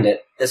scanned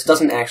it. This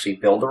doesn't actually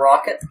build the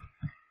rocket.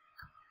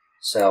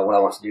 So what I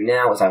want to do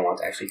now is I want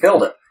to actually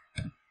build it.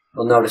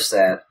 you'll notice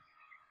that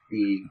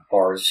the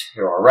bars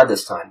here are red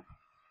this time.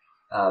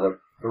 The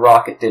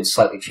rocket did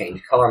slightly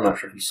change color. I'm not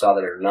sure if you saw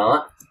that or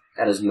not.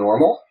 That is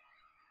normal.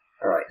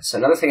 Alright, so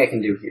another thing I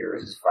can do here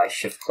is if I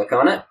shift-click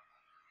on it,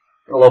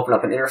 it'll open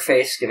up an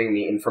interface giving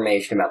me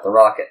information about the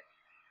rocket.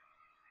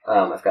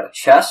 I've got a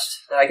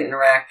chest that I can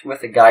interact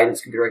with, a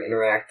guidance computer I can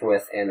interact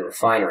with, and the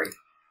refinery.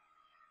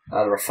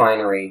 The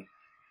refinery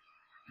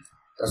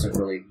doesn't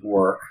really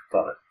work,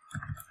 but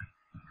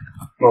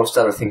most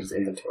other things in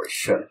inventory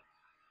should.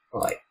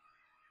 Like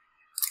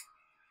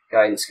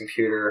guidance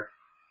computer.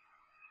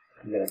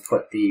 I'm going to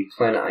put the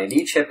planet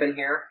ID chip in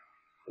here,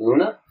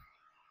 Luna,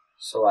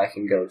 so I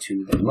can go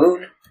to the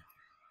moon.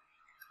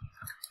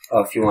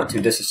 If you want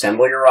to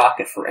disassemble your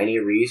rocket for any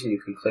reason,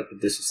 you can click the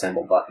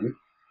disassemble button.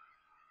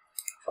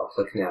 I'll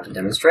click now to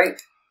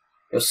demonstrate.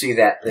 You'll see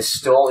that this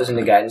still is in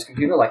the guidance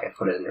computer like I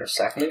put it in there a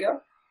second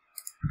ago.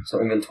 So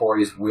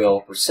inventories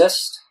will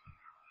persist.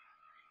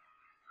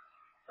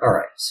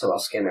 Alright, so I'll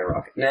scan my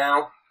rocket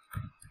now.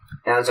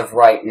 As of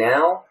right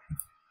now,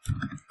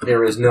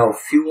 there is no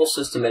fuel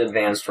system in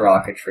Advanced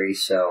Rocketry,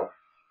 so,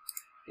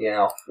 you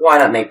know, why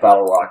not make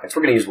bottle rockets?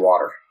 We're going to use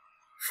water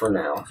for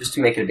now, just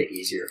to make it a bit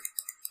easier.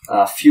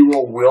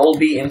 Fuel will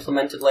be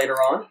implemented later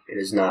on. It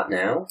is not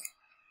now.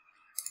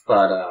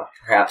 But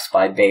perhaps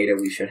by beta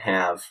we should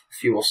have a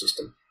fuel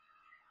system.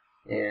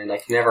 And I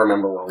can never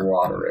remember where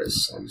water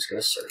is, so I'm just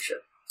going to search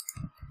it.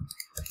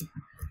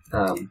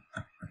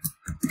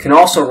 You can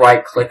also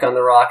right-click on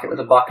the rocket with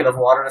a bucket of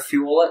water to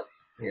fuel it.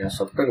 Yeah,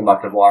 so bring a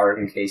bucket of water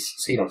in case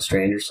so you don't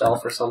strand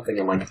yourself or something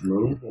in like the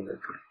moon.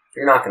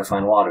 You're not going to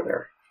find water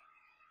there.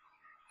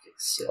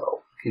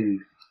 So you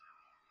can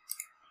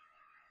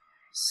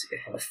see I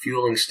have a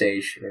fueling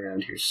station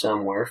around here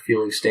somewhere.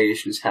 Fueling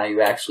station is how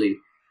you actually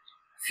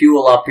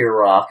fuel up your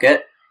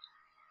rocket.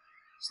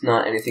 It's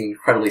not anything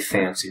incredibly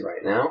fancy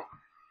right now.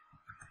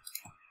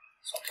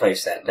 So I'll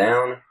place that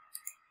down.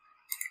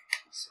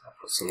 So I'll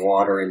put some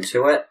water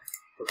into it.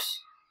 Oops.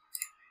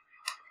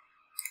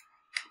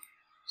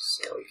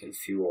 So we can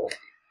fuel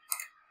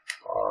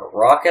our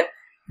rocket.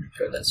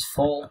 Good, that's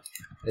full.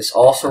 This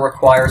also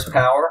requires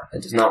power.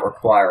 It does not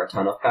require a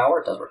ton of power.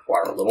 It does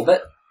require a little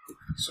bit.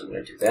 So I'm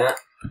going to do that.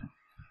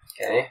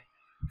 Okay.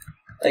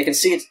 Now you can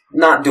see it's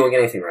not doing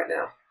anything right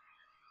now.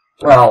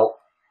 Well,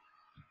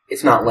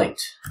 it's not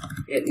linked.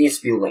 It needs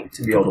to be linked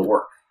to be able to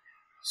work.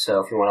 So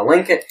if you want to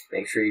link it,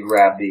 make sure you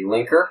grab the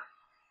linker,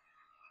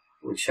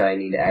 which I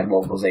need to add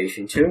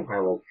mobilization to. I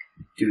will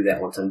do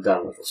that once I'm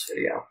done with this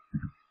video.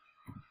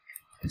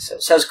 So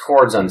it says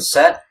chords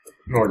unset.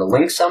 In order to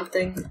link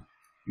something,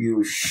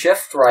 you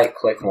shift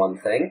right-click one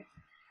thing,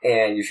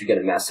 and you should get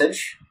a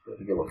message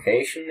with your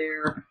location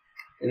there.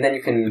 And then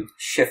you can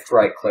shift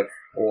right-click,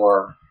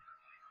 or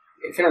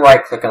you can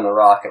right-click on the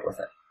rocket with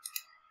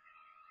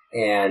it.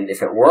 And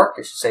if it worked,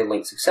 it should say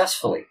link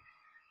successfully.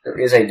 There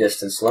is a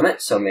distance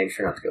limit, so make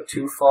sure not to go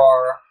too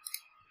far.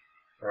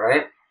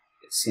 Alright,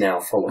 it's now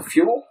full of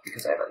fuel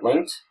because I have it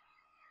linked.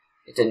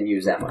 It didn't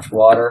use that much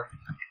water.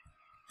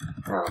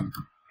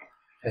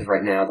 Because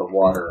right now the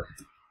water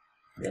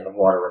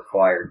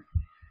required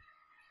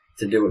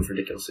to do it is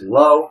ridiculously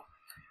low.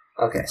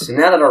 Okay, so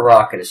now that our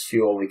rocket is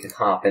fueled, we can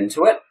hop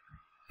into it.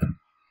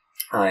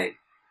 I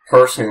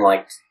personally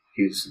like to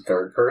use the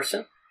third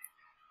person.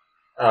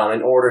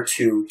 In order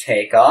to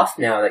take off,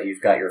 now that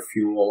you've got your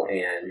fuel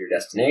and your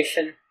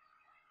destination,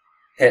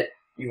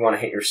 you want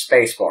to hit your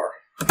space bar.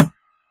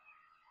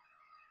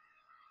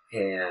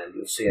 And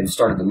you'll see I've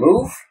started to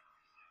move.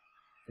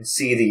 You can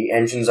see the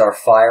engines are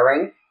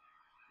firing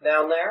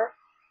down there.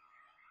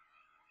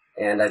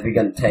 And I've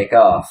begun to take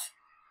off.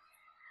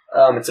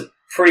 It's a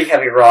pretty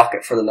heavy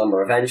rocket for the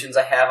number of engines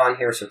I have on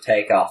here, so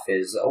takeoff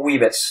is a wee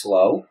bit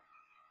slow.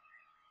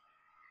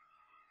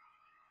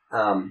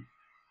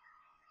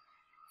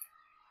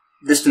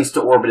 Distance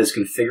to orbit is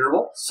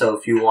configurable, so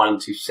if you wanted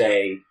to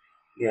say,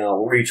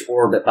 reach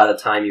orbit by the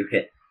time you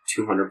hit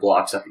 200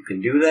 blocks up, you can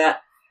do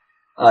that.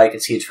 You can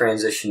see a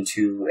transition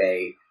to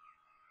a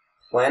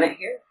planet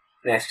here.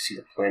 You can actually see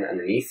the planet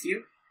underneath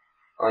you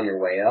on your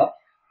way up.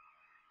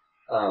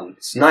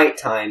 It's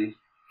nighttime. You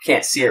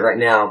can't see it right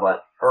now,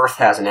 but Earth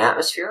has an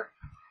atmosphere.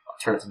 I'll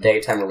turn it to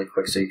daytime really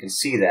quick so you can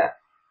see that.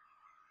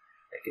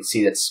 You can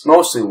see that's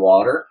mostly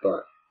water,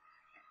 but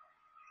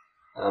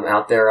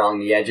out there on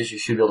the edges you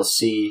should be able to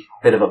see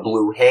a bit of a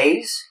blue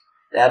haze.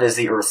 That is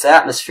the Earth's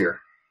atmosphere.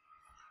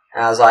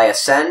 As I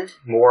ascend,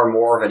 more and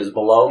more of it is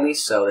below me,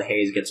 so the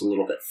haze gets a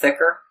little bit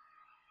thicker.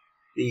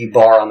 The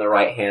bar on the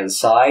right-hand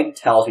side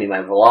tells me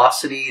my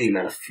velocity, the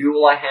amount of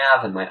fuel I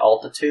have, and my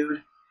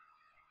altitude.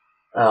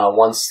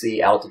 Once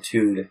the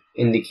altitude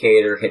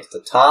indicator hits the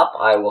top,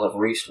 I will have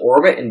reached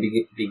orbit and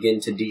begin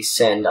to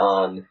descend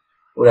on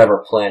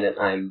whatever planet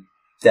I'm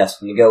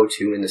destined to go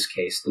to, in this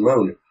case, the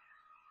moon.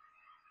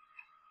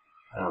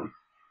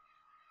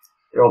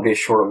 There will be a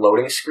shorter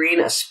loading screen,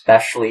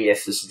 especially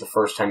if this is the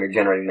first time you're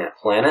generating that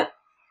planet.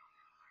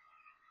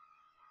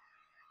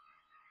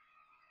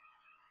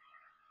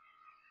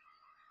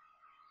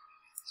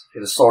 So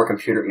the solar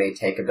computer may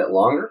take a bit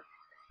longer.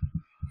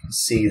 You can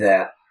see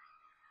that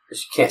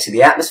because you can't see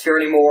the atmosphere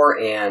anymore,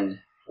 and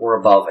we're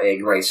above a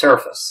gray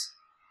surface.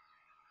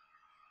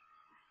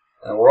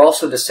 We're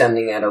also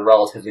descending at a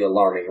relatively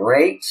alarming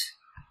rate.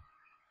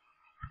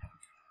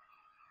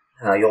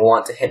 You'll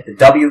want to hit the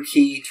W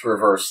key to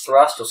reverse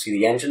thrust. You'll see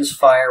the engines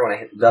fire when I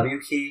hit the W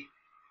key,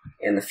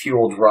 and the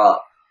fuel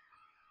drop.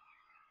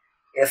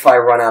 If I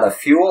run out of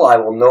fuel, I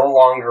will no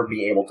longer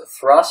be able to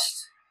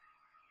thrust,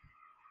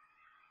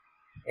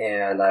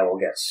 and I will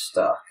get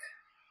stuck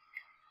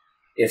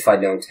if I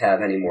don't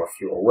have any more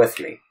fuel with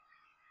me.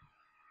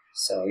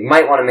 So you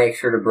might want to make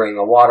sure to bring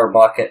a water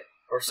bucket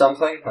or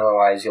something,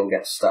 otherwise you'll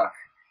get stuck.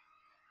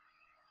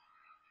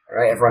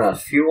 Alright, I've run out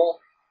of fuel,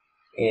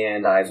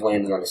 and I've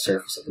landed on the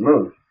surface of the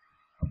moon.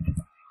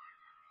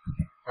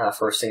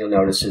 First thing you'll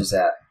notice is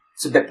that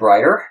it's a bit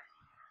brighter.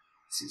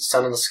 See the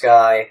sun in the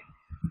sky,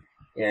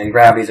 and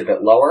gravity's a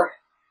bit lower.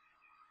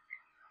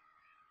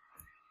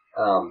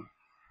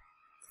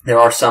 There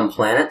are some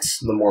planets,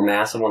 the more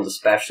massive ones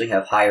especially,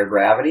 have higher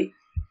gravity.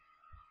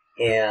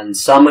 And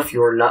some, if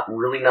you're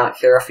really not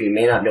careful, you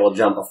may not be able to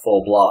jump a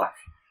full block.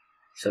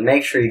 So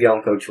make sure you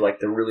don't go to like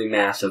the really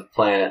massive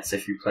planets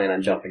if you plan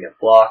on jumping at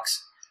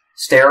blocks.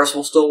 Stairs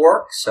will still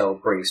work, so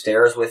bring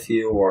stairs with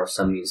you or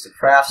some means to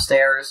craft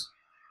stairs.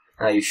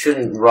 You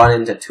shouldn't run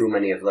into too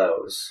many of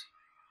those.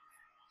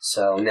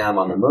 So now I'm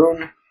on the moon.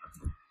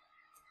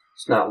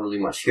 There's not really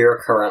much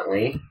here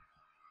currently.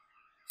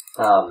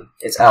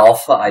 It's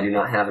alpha. I do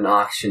not have an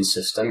oxygen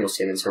system. You'll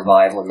see I'm in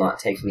survival and not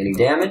taking any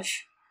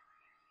damage,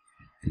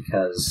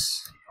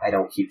 because I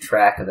don't keep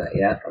track of that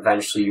yet.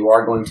 Eventually you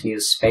are going to need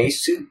a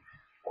spacesuit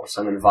or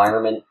some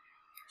environment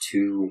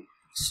to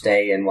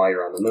stay in while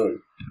you're on the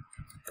moon.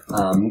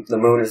 The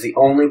moon is the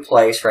only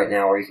place right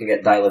now where you can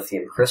get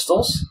dilithium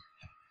crystals,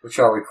 which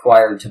are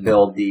required to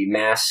build the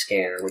mass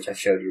scanner, which I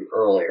showed you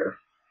earlier.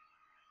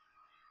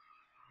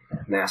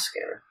 Mass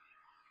scanner.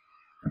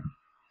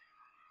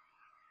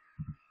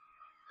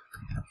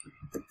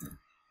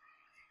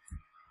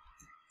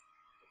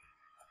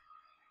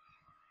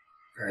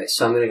 Alright,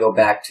 so I'm going to go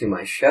back to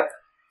my ship.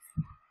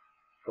 I'm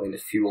going to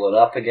fuel it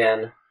up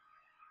again.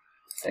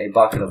 A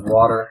bucket of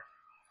water.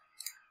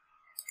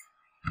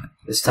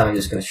 This time I'm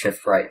just going to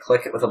shift right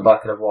click it with a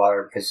bucket of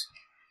water, because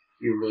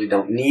you really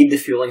don't need the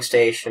fueling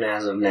station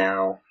as of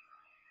now,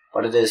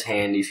 but it is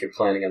handy if you're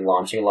planning on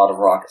launching a lot of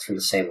rockets from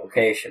the same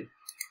location.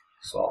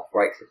 So I'll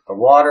right click the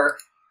water,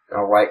 and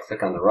I'll right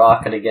click on the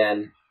rocket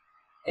again,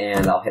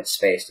 and I'll hit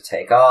space to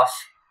take off.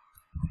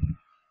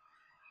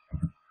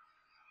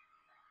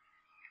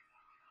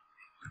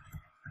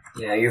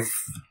 Yeah, you've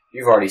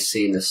already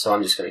seen this, so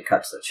I'm just going to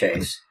cut to the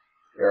chase.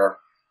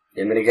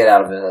 I'm going to get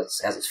out of it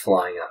as it's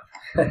flying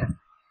up.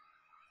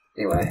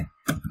 Anyway,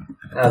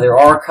 there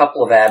are a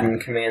couple of admin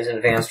commands in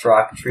Advanced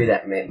Rocketry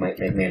that might make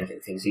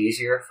managing things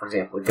easier. For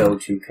example, the go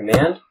to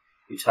command.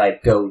 You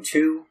type go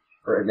to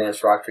for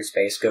Advanced Rocketry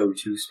space, go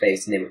to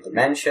space, name of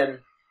dimension,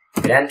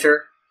 hit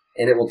enter,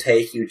 and it will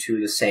take you to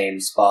the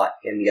same spot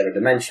in the other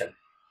dimension,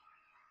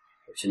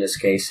 which in this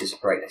case is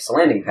right next to the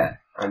landing pad.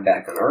 I'm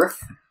back on Earth.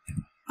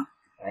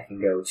 I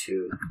can go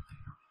to,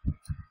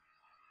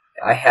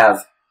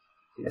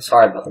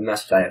 sorry about the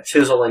message, I have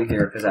chisel in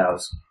here because I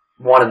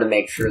wanted to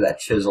make sure that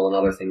chisel and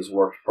other things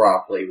worked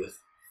properly with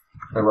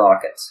the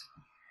rockets.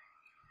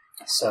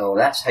 So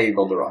that's how you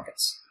build the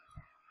rockets.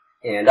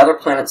 And other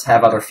planets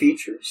have other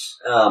features.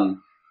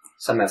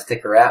 Some have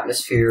thicker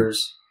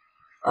atmospheres.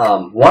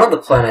 One of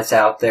the planets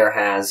out there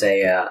has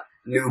a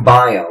new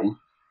biome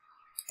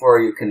where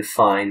you can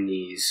find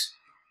these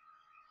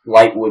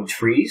lightwood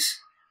trees.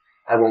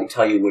 I won't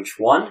tell you which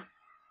one.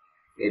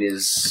 It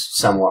is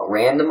somewhat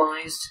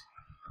randomized,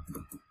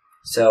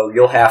 so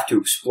you'll have to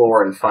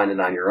explore and find it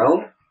on your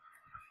own.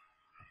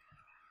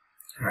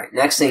 Alright,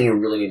 next thing you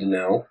really need to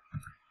know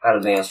about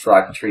Advanced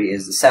Rocketry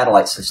is the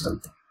satellite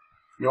system.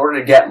 In order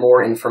to get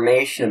more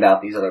information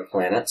about these other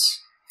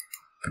planets,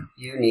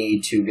 you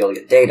need to be able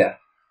to get data.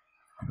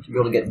 To be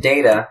able to get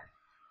data,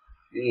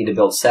 you need to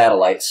build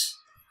satellites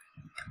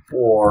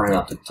or an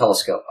optical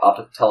telescope.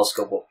 Optical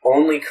telescope will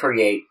only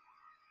create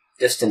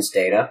distance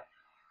data,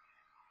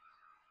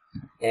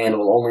 and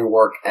will only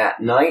work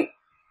at night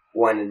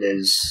when it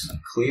is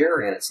clear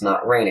and it's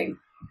not raining.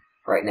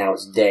 Right now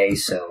it's day,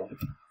 so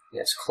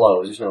it's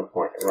closed. There's no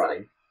point in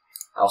running.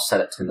 I'll set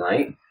it to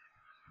night.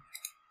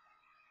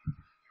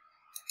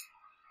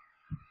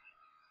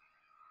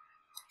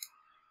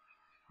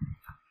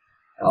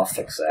 I'll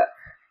fix that.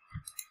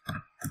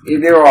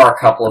 There are a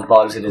couple of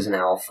bugs. It is an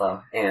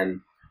alpha,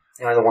 and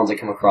the ones I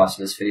come across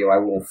in this video I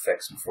will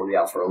fix before the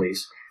alpha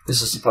release.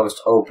 This is supposed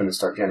to open and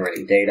start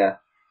generating data.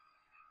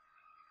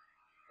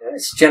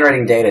 It's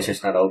generating data, it's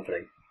just not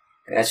opening.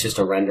 That's just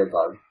a render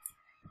bug.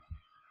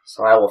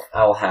 So I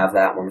will have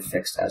that one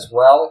fixed as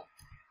well.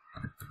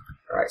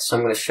 Alright, so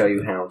I'm going to show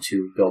you how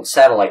to build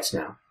satellites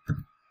now.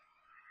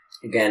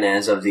 Again,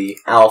 as of the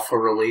alpha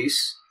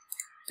release,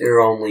 there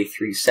are only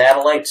 3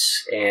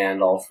 satellites,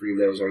 and all 3 of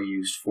those are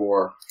used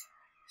for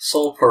the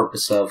sole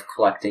purpose of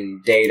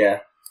collecting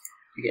data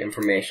to get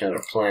information on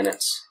other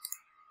planets.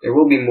 There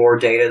will be more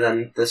data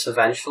than this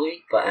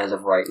eventually, but as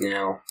of right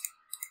now,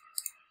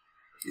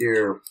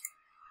 your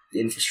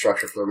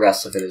infrastructure for the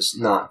rest of it is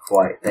not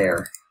quite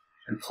there.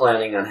 I'm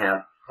planning on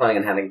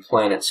having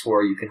planets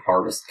where you can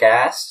harvest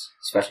gas,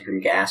 especially from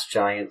gas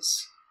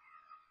giants,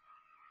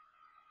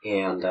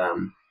 and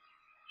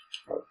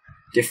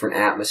different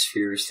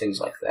atmospheres, things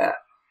like that.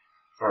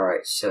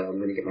 Alright, so I'm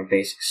going to get my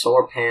basic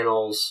solar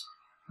panels,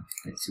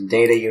 and some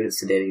data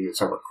units. The data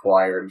units are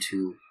required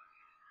to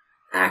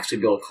actually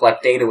be able to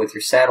collect data with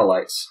your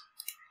satellites.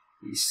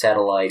 The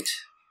satellite,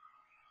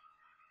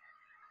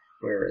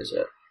 where is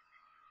it?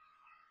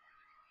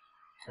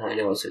 I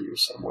know it's in here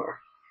somewhere.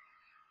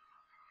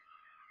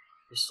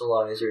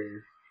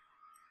 Crystallizer.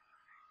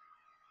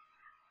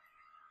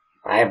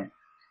 I have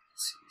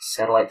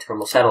satellite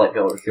terminal, satellite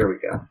builder. Here we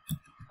go.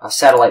 A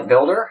satellite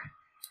builder.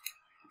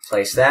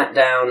 Place that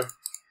down,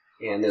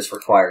 and this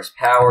requires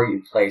power.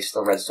 You place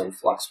the redstone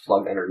flux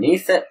plug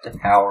underneath it to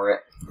power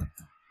it.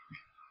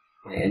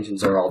 My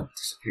engines are all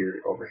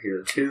disappeared over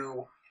here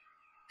too.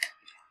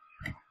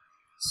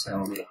 So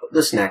I'm going to put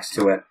this next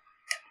to it.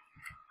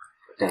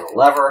 Put down a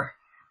lever,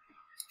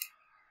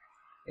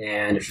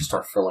 and it should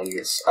start filling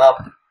this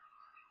up.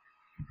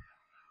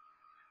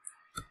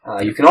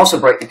 You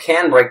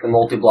can break the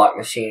multi-block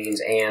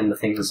machines, and the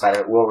things inside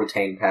of it will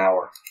retain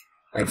power.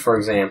 Like, for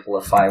example,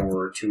 if I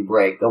were to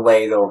break the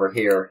lathe over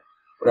here,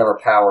 whatever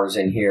power is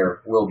in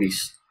here will be,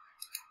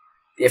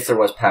 if there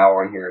was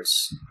power in here,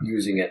 it's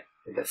using it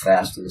a bit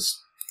faster as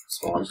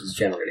long as it's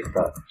generating,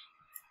 but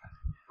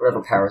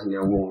whatever power is in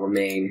there will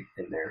remain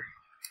in there.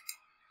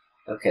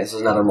 Okay, this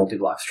is another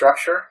multi-block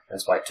structure.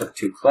 That's why it took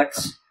 2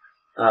 clicks.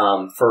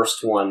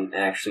 First one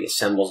actually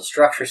assembles the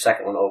structure,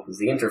 second one opens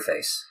the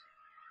interface.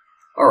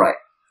 Alright,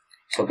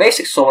 so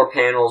basic solar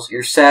panels,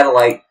 your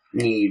satellite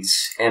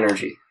needs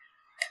energy.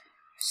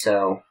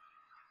 So,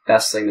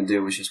 best thing to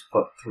do is just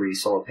put 3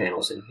 solar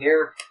panels in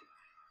here.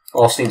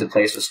 Also need a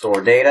place to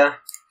store data.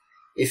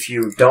 If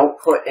you don't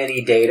put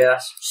any data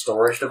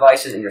storage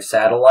devices in your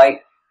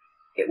satellite,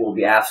 it will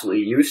be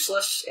absolutely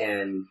useless,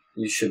 and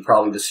you should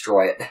probably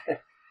destroy it.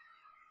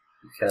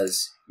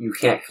 Because you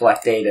can't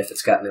collect data if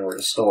it's got nowhere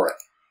to store it.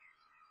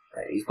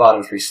 Right, these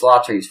bottom 3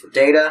 slots are used for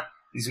data.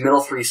 These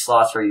middle 3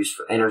 slots are used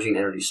for energy and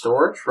energy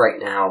storage. Right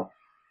now,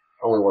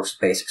 only works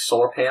with basic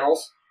solar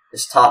panels.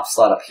 This top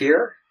slot up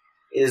here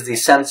is the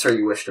sensor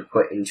you wish to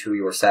put into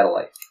your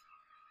satellite.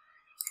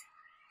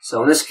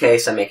 So in this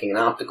case, I'm making an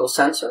optical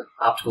sensor.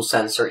 Optical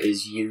sensor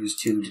is used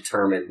to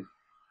determine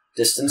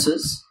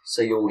distances.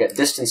 So you'll get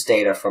distance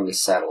data from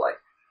this satellite.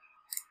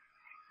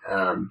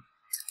 You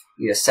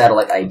need a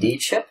satellite ID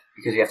chip,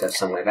 because you have to have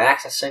some way of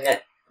accessing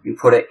it. You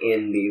put it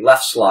in the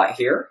left slot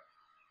here.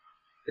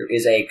 There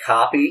is a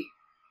copy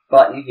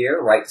button here,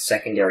 write the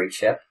secondary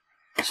chip.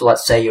 So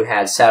let's say you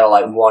had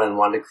satellite 1 and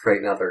wanted to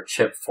create another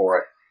chip for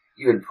it.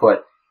 You would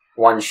put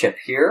 1 chip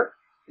here.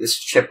 This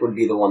chip would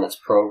be the one that's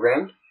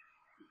programmed.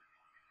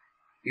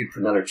 You'd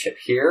put another chip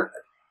here,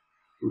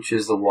 which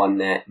is the one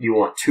that you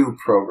want to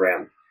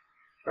program.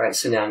 Alright,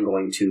 so now I'm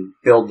going to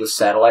build this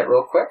satellite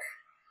real quick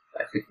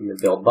by clicking the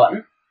build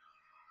button.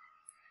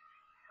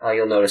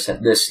 You'll notice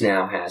that this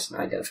now has an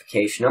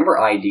identification number,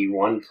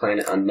 ID1,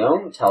 planet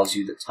unknown, tells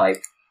you the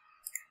type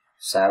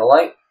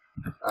satellite.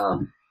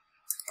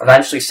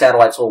 Eventually,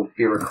 satellites will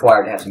be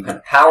required to have some kind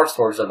of power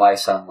storage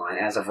device online.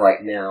 As of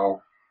right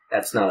now,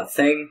 that's not a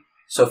thing.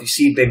 So if you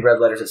see big red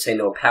letters that say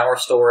no power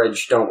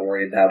storage, don't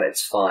worry about it,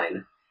 it's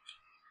fine.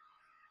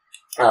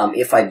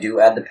 If I do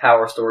add the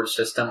power storage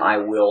system, I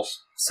will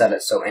set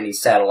it so any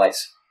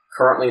satellites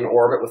currently in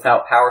orbit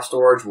without power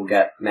storage will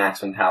get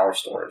maximum power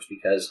storage,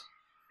 because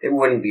it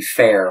wouldn't be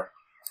fair,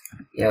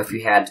 if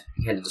you had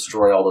to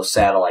destroy all those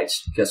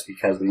satellites just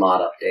because the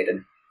mod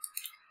updated.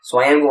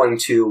 So I am going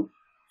to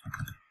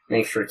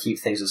make sure to keep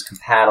things as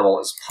compatible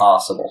as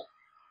possible.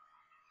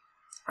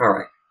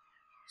 Alright,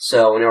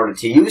 so in order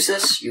to use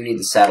this, you need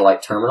the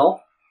satellite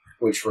terminal,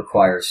 which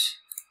requires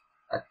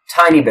a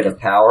tiny bit of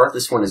power.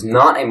 This one is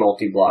not a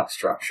multi-block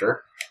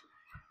structure.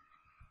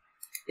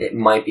 It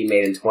might be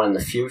made into one in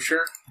the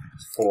future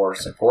for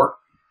support.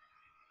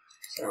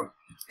 So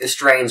this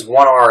drains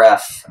 1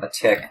 RF a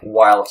tick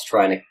while it's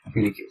trying to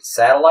communicate with the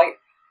satellite.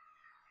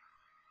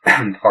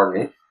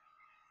 Pardon me.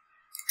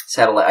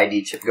 Satellite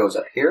ID chip goes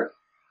up here.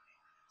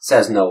 It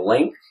says no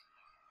link.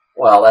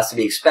 Well, that's to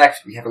be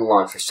expected. We haven't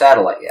launched our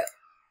satellite yet.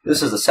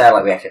 This is the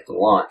satellite we actually have to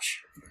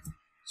launch.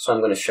 So I'm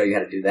going to show you how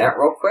to do that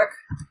real quick.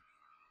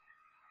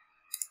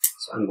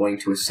 So I'm going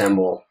to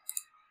assemble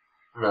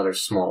another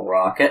small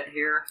rocket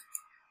here.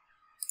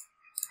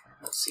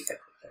 Let's see if I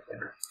put that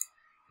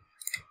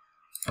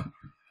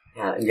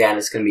there. Again,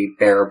 it's going to be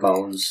bare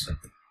bones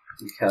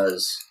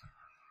because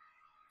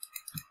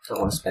I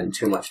don't want to spend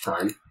too much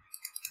time. It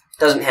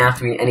doesn't have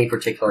to be in any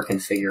particular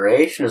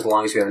configuration as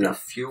long as you have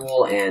enough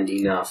fuel and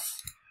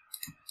enough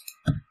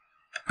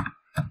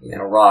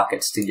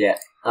rockets to get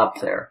up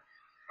there.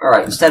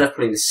 Alright, instead of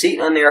putting the seat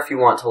on there, if you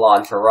want to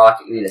launch a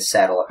rocket, you need a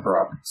satellite in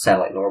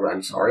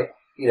orbit,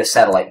 You need a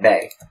satellite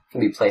bay. It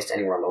can be placed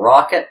anywhere on the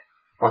rocket.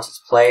 Once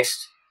it's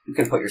placed, you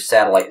can put your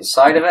satellite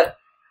inside of it,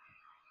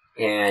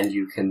 and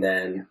you can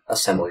then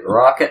assemble your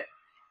rocket.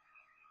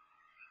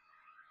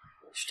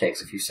 which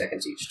takes a few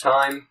seconds each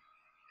time.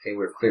 Okay,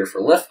 we're clear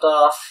for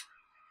liftoff.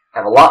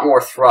 Have a lot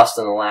more thrust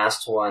than the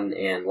last one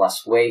and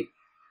less weight,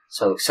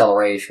 so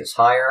acceleration is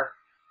higher.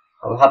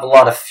 We'll have a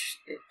lot of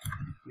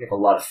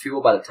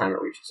fuel by the time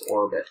it reaches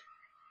orbit,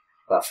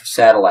 but for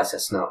satellites,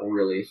 that's not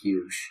really a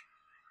huge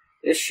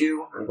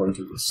issue. I'm going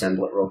to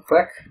assemble it real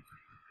quick.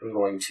 I'm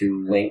going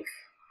to link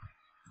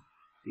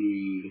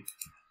the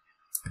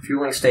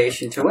fueling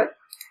station to it.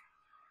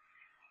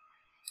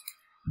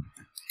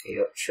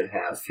 It should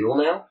have fuel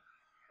now.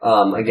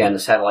 Again, the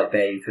satellite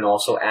bay you can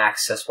also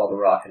access while the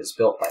rocket is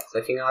built by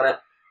clicking on it.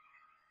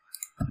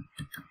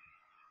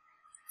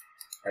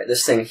 Alright,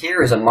 this thing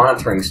here is a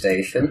monitoring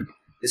station.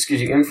 This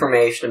gives you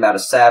information about a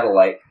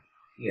satellite,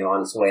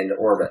 on its way into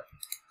orbit.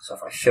 So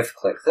if I shift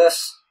click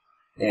this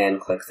and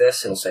click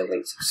this, it'll say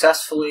linked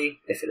successfully,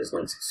 if it is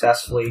linked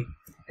successfully.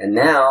 And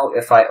now,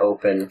 if I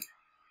open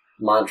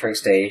monitoring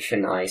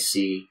station, I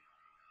see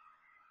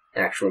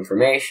actual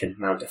information.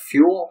 Amount of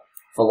fuel,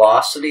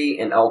 velocity,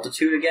 and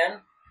altitude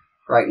again.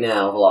 Right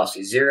now,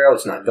 velocity is 0,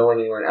 it's not going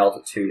anywhere, and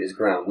altitude is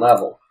ground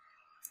level.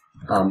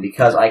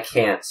 Because I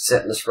can't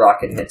sit in this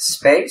rocket and hit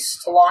space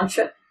to launch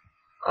it,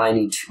 I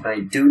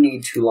do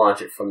need to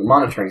launch it from the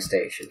monitoring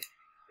station.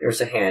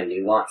 There's a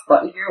handy launch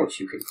button here, which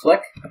you can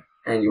click,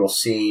 and you'll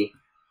see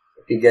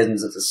it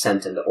begins its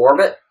ascent into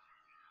orbit.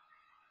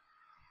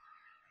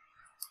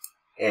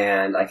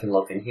 And I can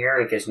look in here,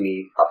 and it gives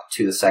me up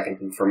to the second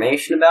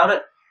information about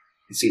it.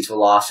 You can see its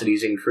velocity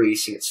is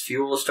increasing, its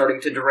fuel is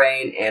starting to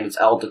drain, and its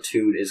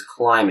altitude is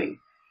climbing.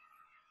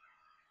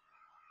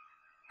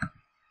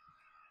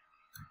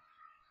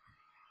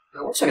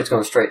 It looks like it's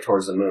going straight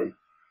towards the moon.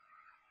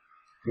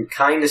 You can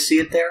kind of see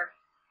it there.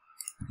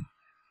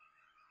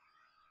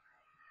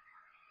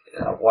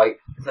 That white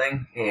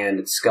thing, and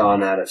it's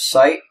gone out of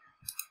sight.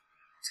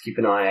 Let's keep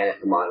an eye on it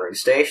at the monitoring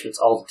station.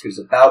 Its altitude is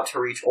about to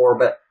reach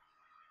orbit.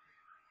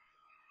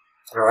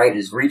 Alright, it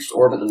has reached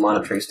orbit. The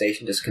monitoring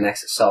station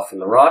disconnects itself from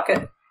the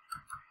rocket.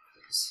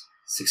 It's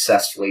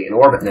successfully in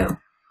orbit now.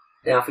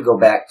 Now if we go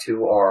back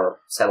to our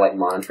satellite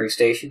monitoring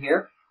station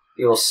here,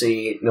 you'll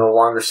see it no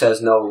longer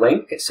says no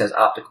link. It says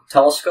optical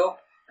telescope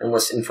and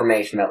lists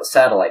information about the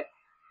satellite.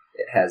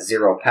 It has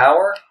 0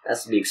 power.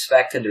 That's to be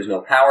expected. There's no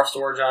power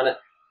storage on it.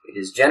 It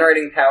is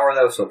generating power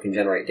though, so it can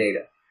generate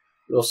data.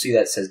 You'll see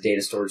that it says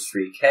data storage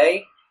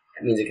 3K.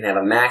 That means it can have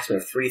a maximum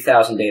of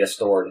 3,000 data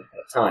stored at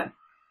a time.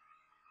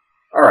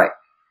 Alright,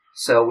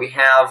 so we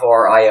have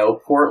our I/O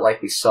port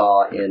like we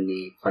saw in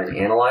the Planet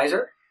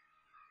Analyzer.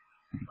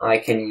 I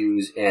can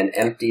use an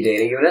empty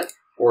data unit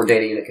or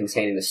data unit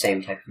containing the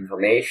same type of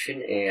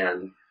information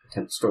and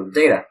attempt to store the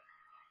data.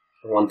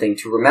 One thing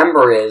to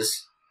remember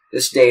is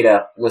this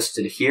data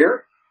listed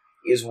here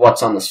is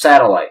what's on the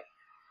satellite.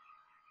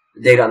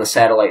 The data on the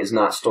satellite is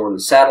not stored in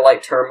the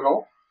satellite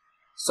terminal.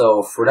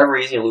 So for whatever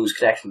reason you lose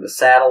connection to the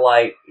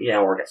satellite,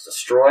 or it gets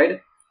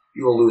destroyed,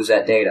 you will lose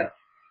that data.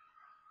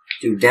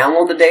 To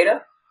download the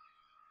data,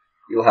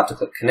 you will have to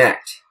click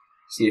connect.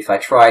 See, if I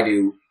try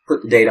to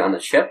put the data on the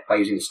chip by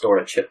using the store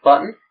to chip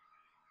button,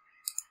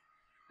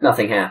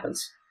 nothing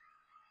happens.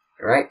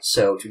 Alright,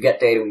 so to get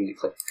data we need to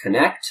click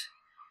connect.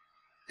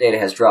 Data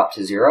has dropped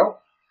to 0.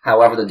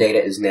 However, the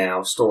data is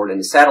now stored in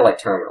the satellite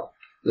terminal.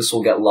 This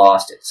will get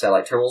lost if the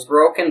satellite terminal is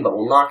broken, but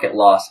will not get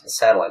lost if the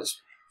satellite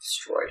is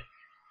destroyed.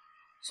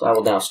 So I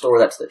will now store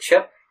that to the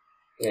chip,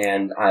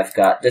 and I've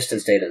got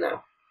distance data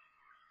now.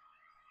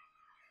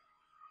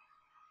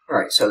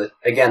 Alright, so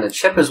again, the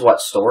chip is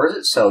what stores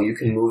it, so you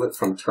can move it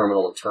from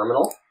terminal to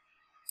terminal,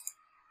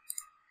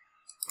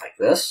 like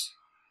this.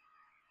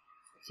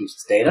 It keeps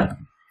its data.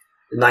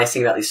 The nice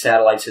thing about these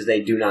satellites is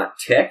they do not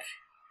tick,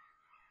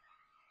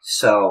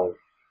 so,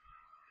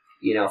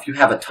 if you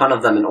have a ton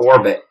of them in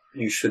orbit,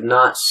 you should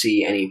not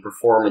see any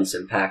performance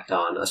impact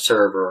on a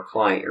server or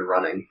client you're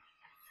running.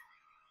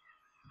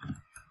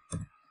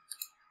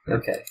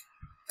 Okay.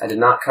 I did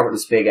not cover what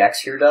this big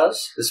X here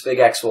does. This big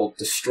X will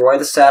destroy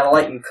the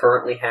satellite you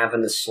currently have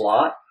in the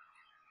slot.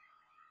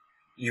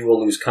 You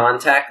will lose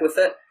contact with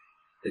it.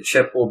 The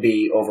chip will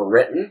be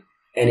overwritten.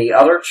 Any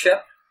other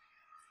chip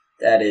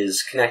that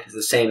is connected to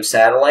the same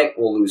satellite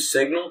will lose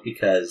signal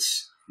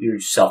because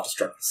you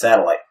self-destruct the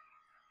satellite.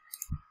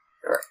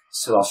 Alright,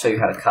 so I'll show you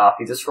how to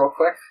copy this real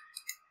quick.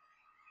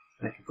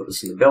 I can put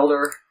this in the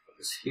builder, put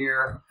this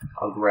here.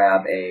 I'll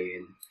grab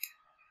an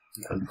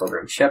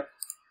unprogrammed chip,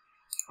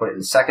 put it in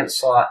the second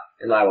slot,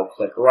 and I will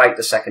click write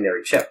the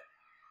secondary chip.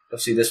 You'll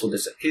see this will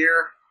disappear,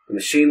 the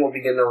machine will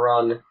begin to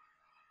run,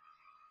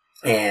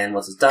 and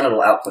once it's done,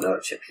 it'll output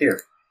another chip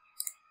here,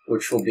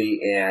 which will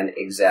be an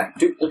exact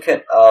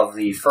duplicate of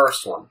the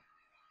first one.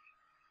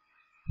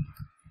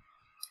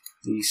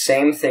 The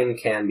same thing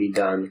can be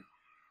done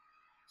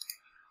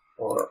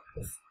for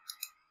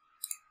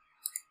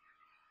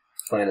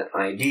Planet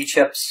ID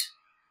chips.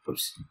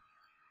 Oops,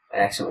 I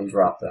accidentally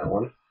dropped that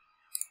one.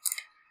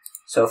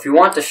 So if you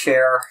want to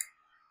share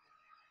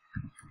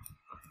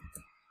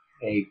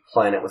a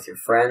planet with your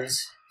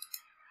friends,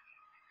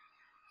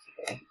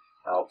 okay,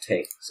 I'll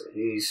take some of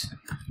these.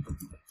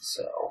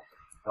 So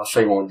I'll show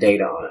you one with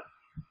data on it.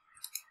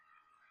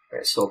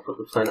 Alright, so we'll put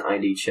the Plan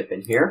ID chip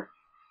in here.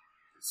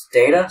 It's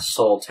data,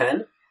 Sol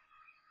 10.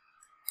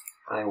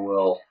 I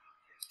will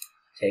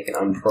take an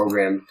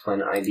unprogrammed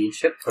Plan ID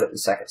chip, put it in the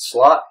second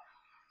slot,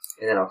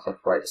 and then I'll click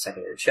write the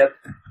secondary chip.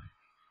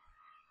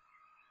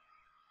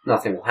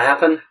 Nothing will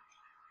happen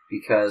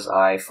because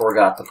I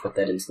forgot to put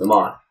that into the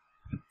mod.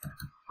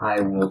 I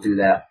will do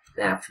that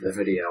after the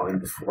video and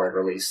before I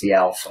release the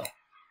alpha.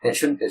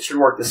 And it should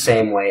work the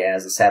same way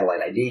as the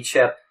satellite ID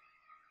chip,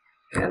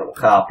 and it will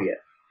copy it.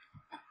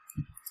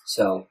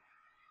 So,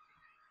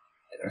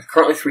 there are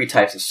currently 3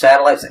 types of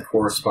satellites that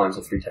correspond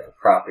to 3 types of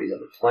properties of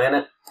the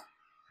planet,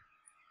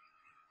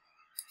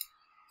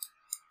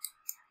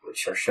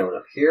 which are shown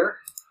up here.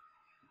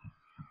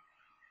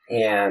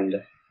 And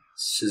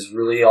this is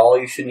really all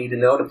you should need to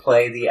know to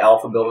play the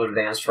alpha build of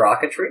Advanced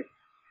Rocketry.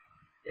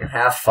 And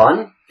have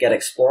fun, get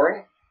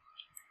exploring,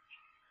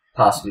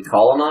 possibly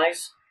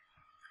colonize.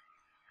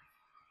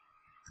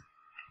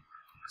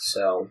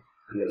 So,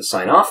 I'm going to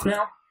sign off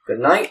now. Good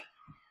night.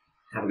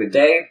 Have a good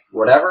day,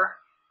 whatever.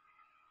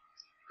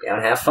 Yeah,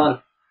 and have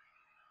fun.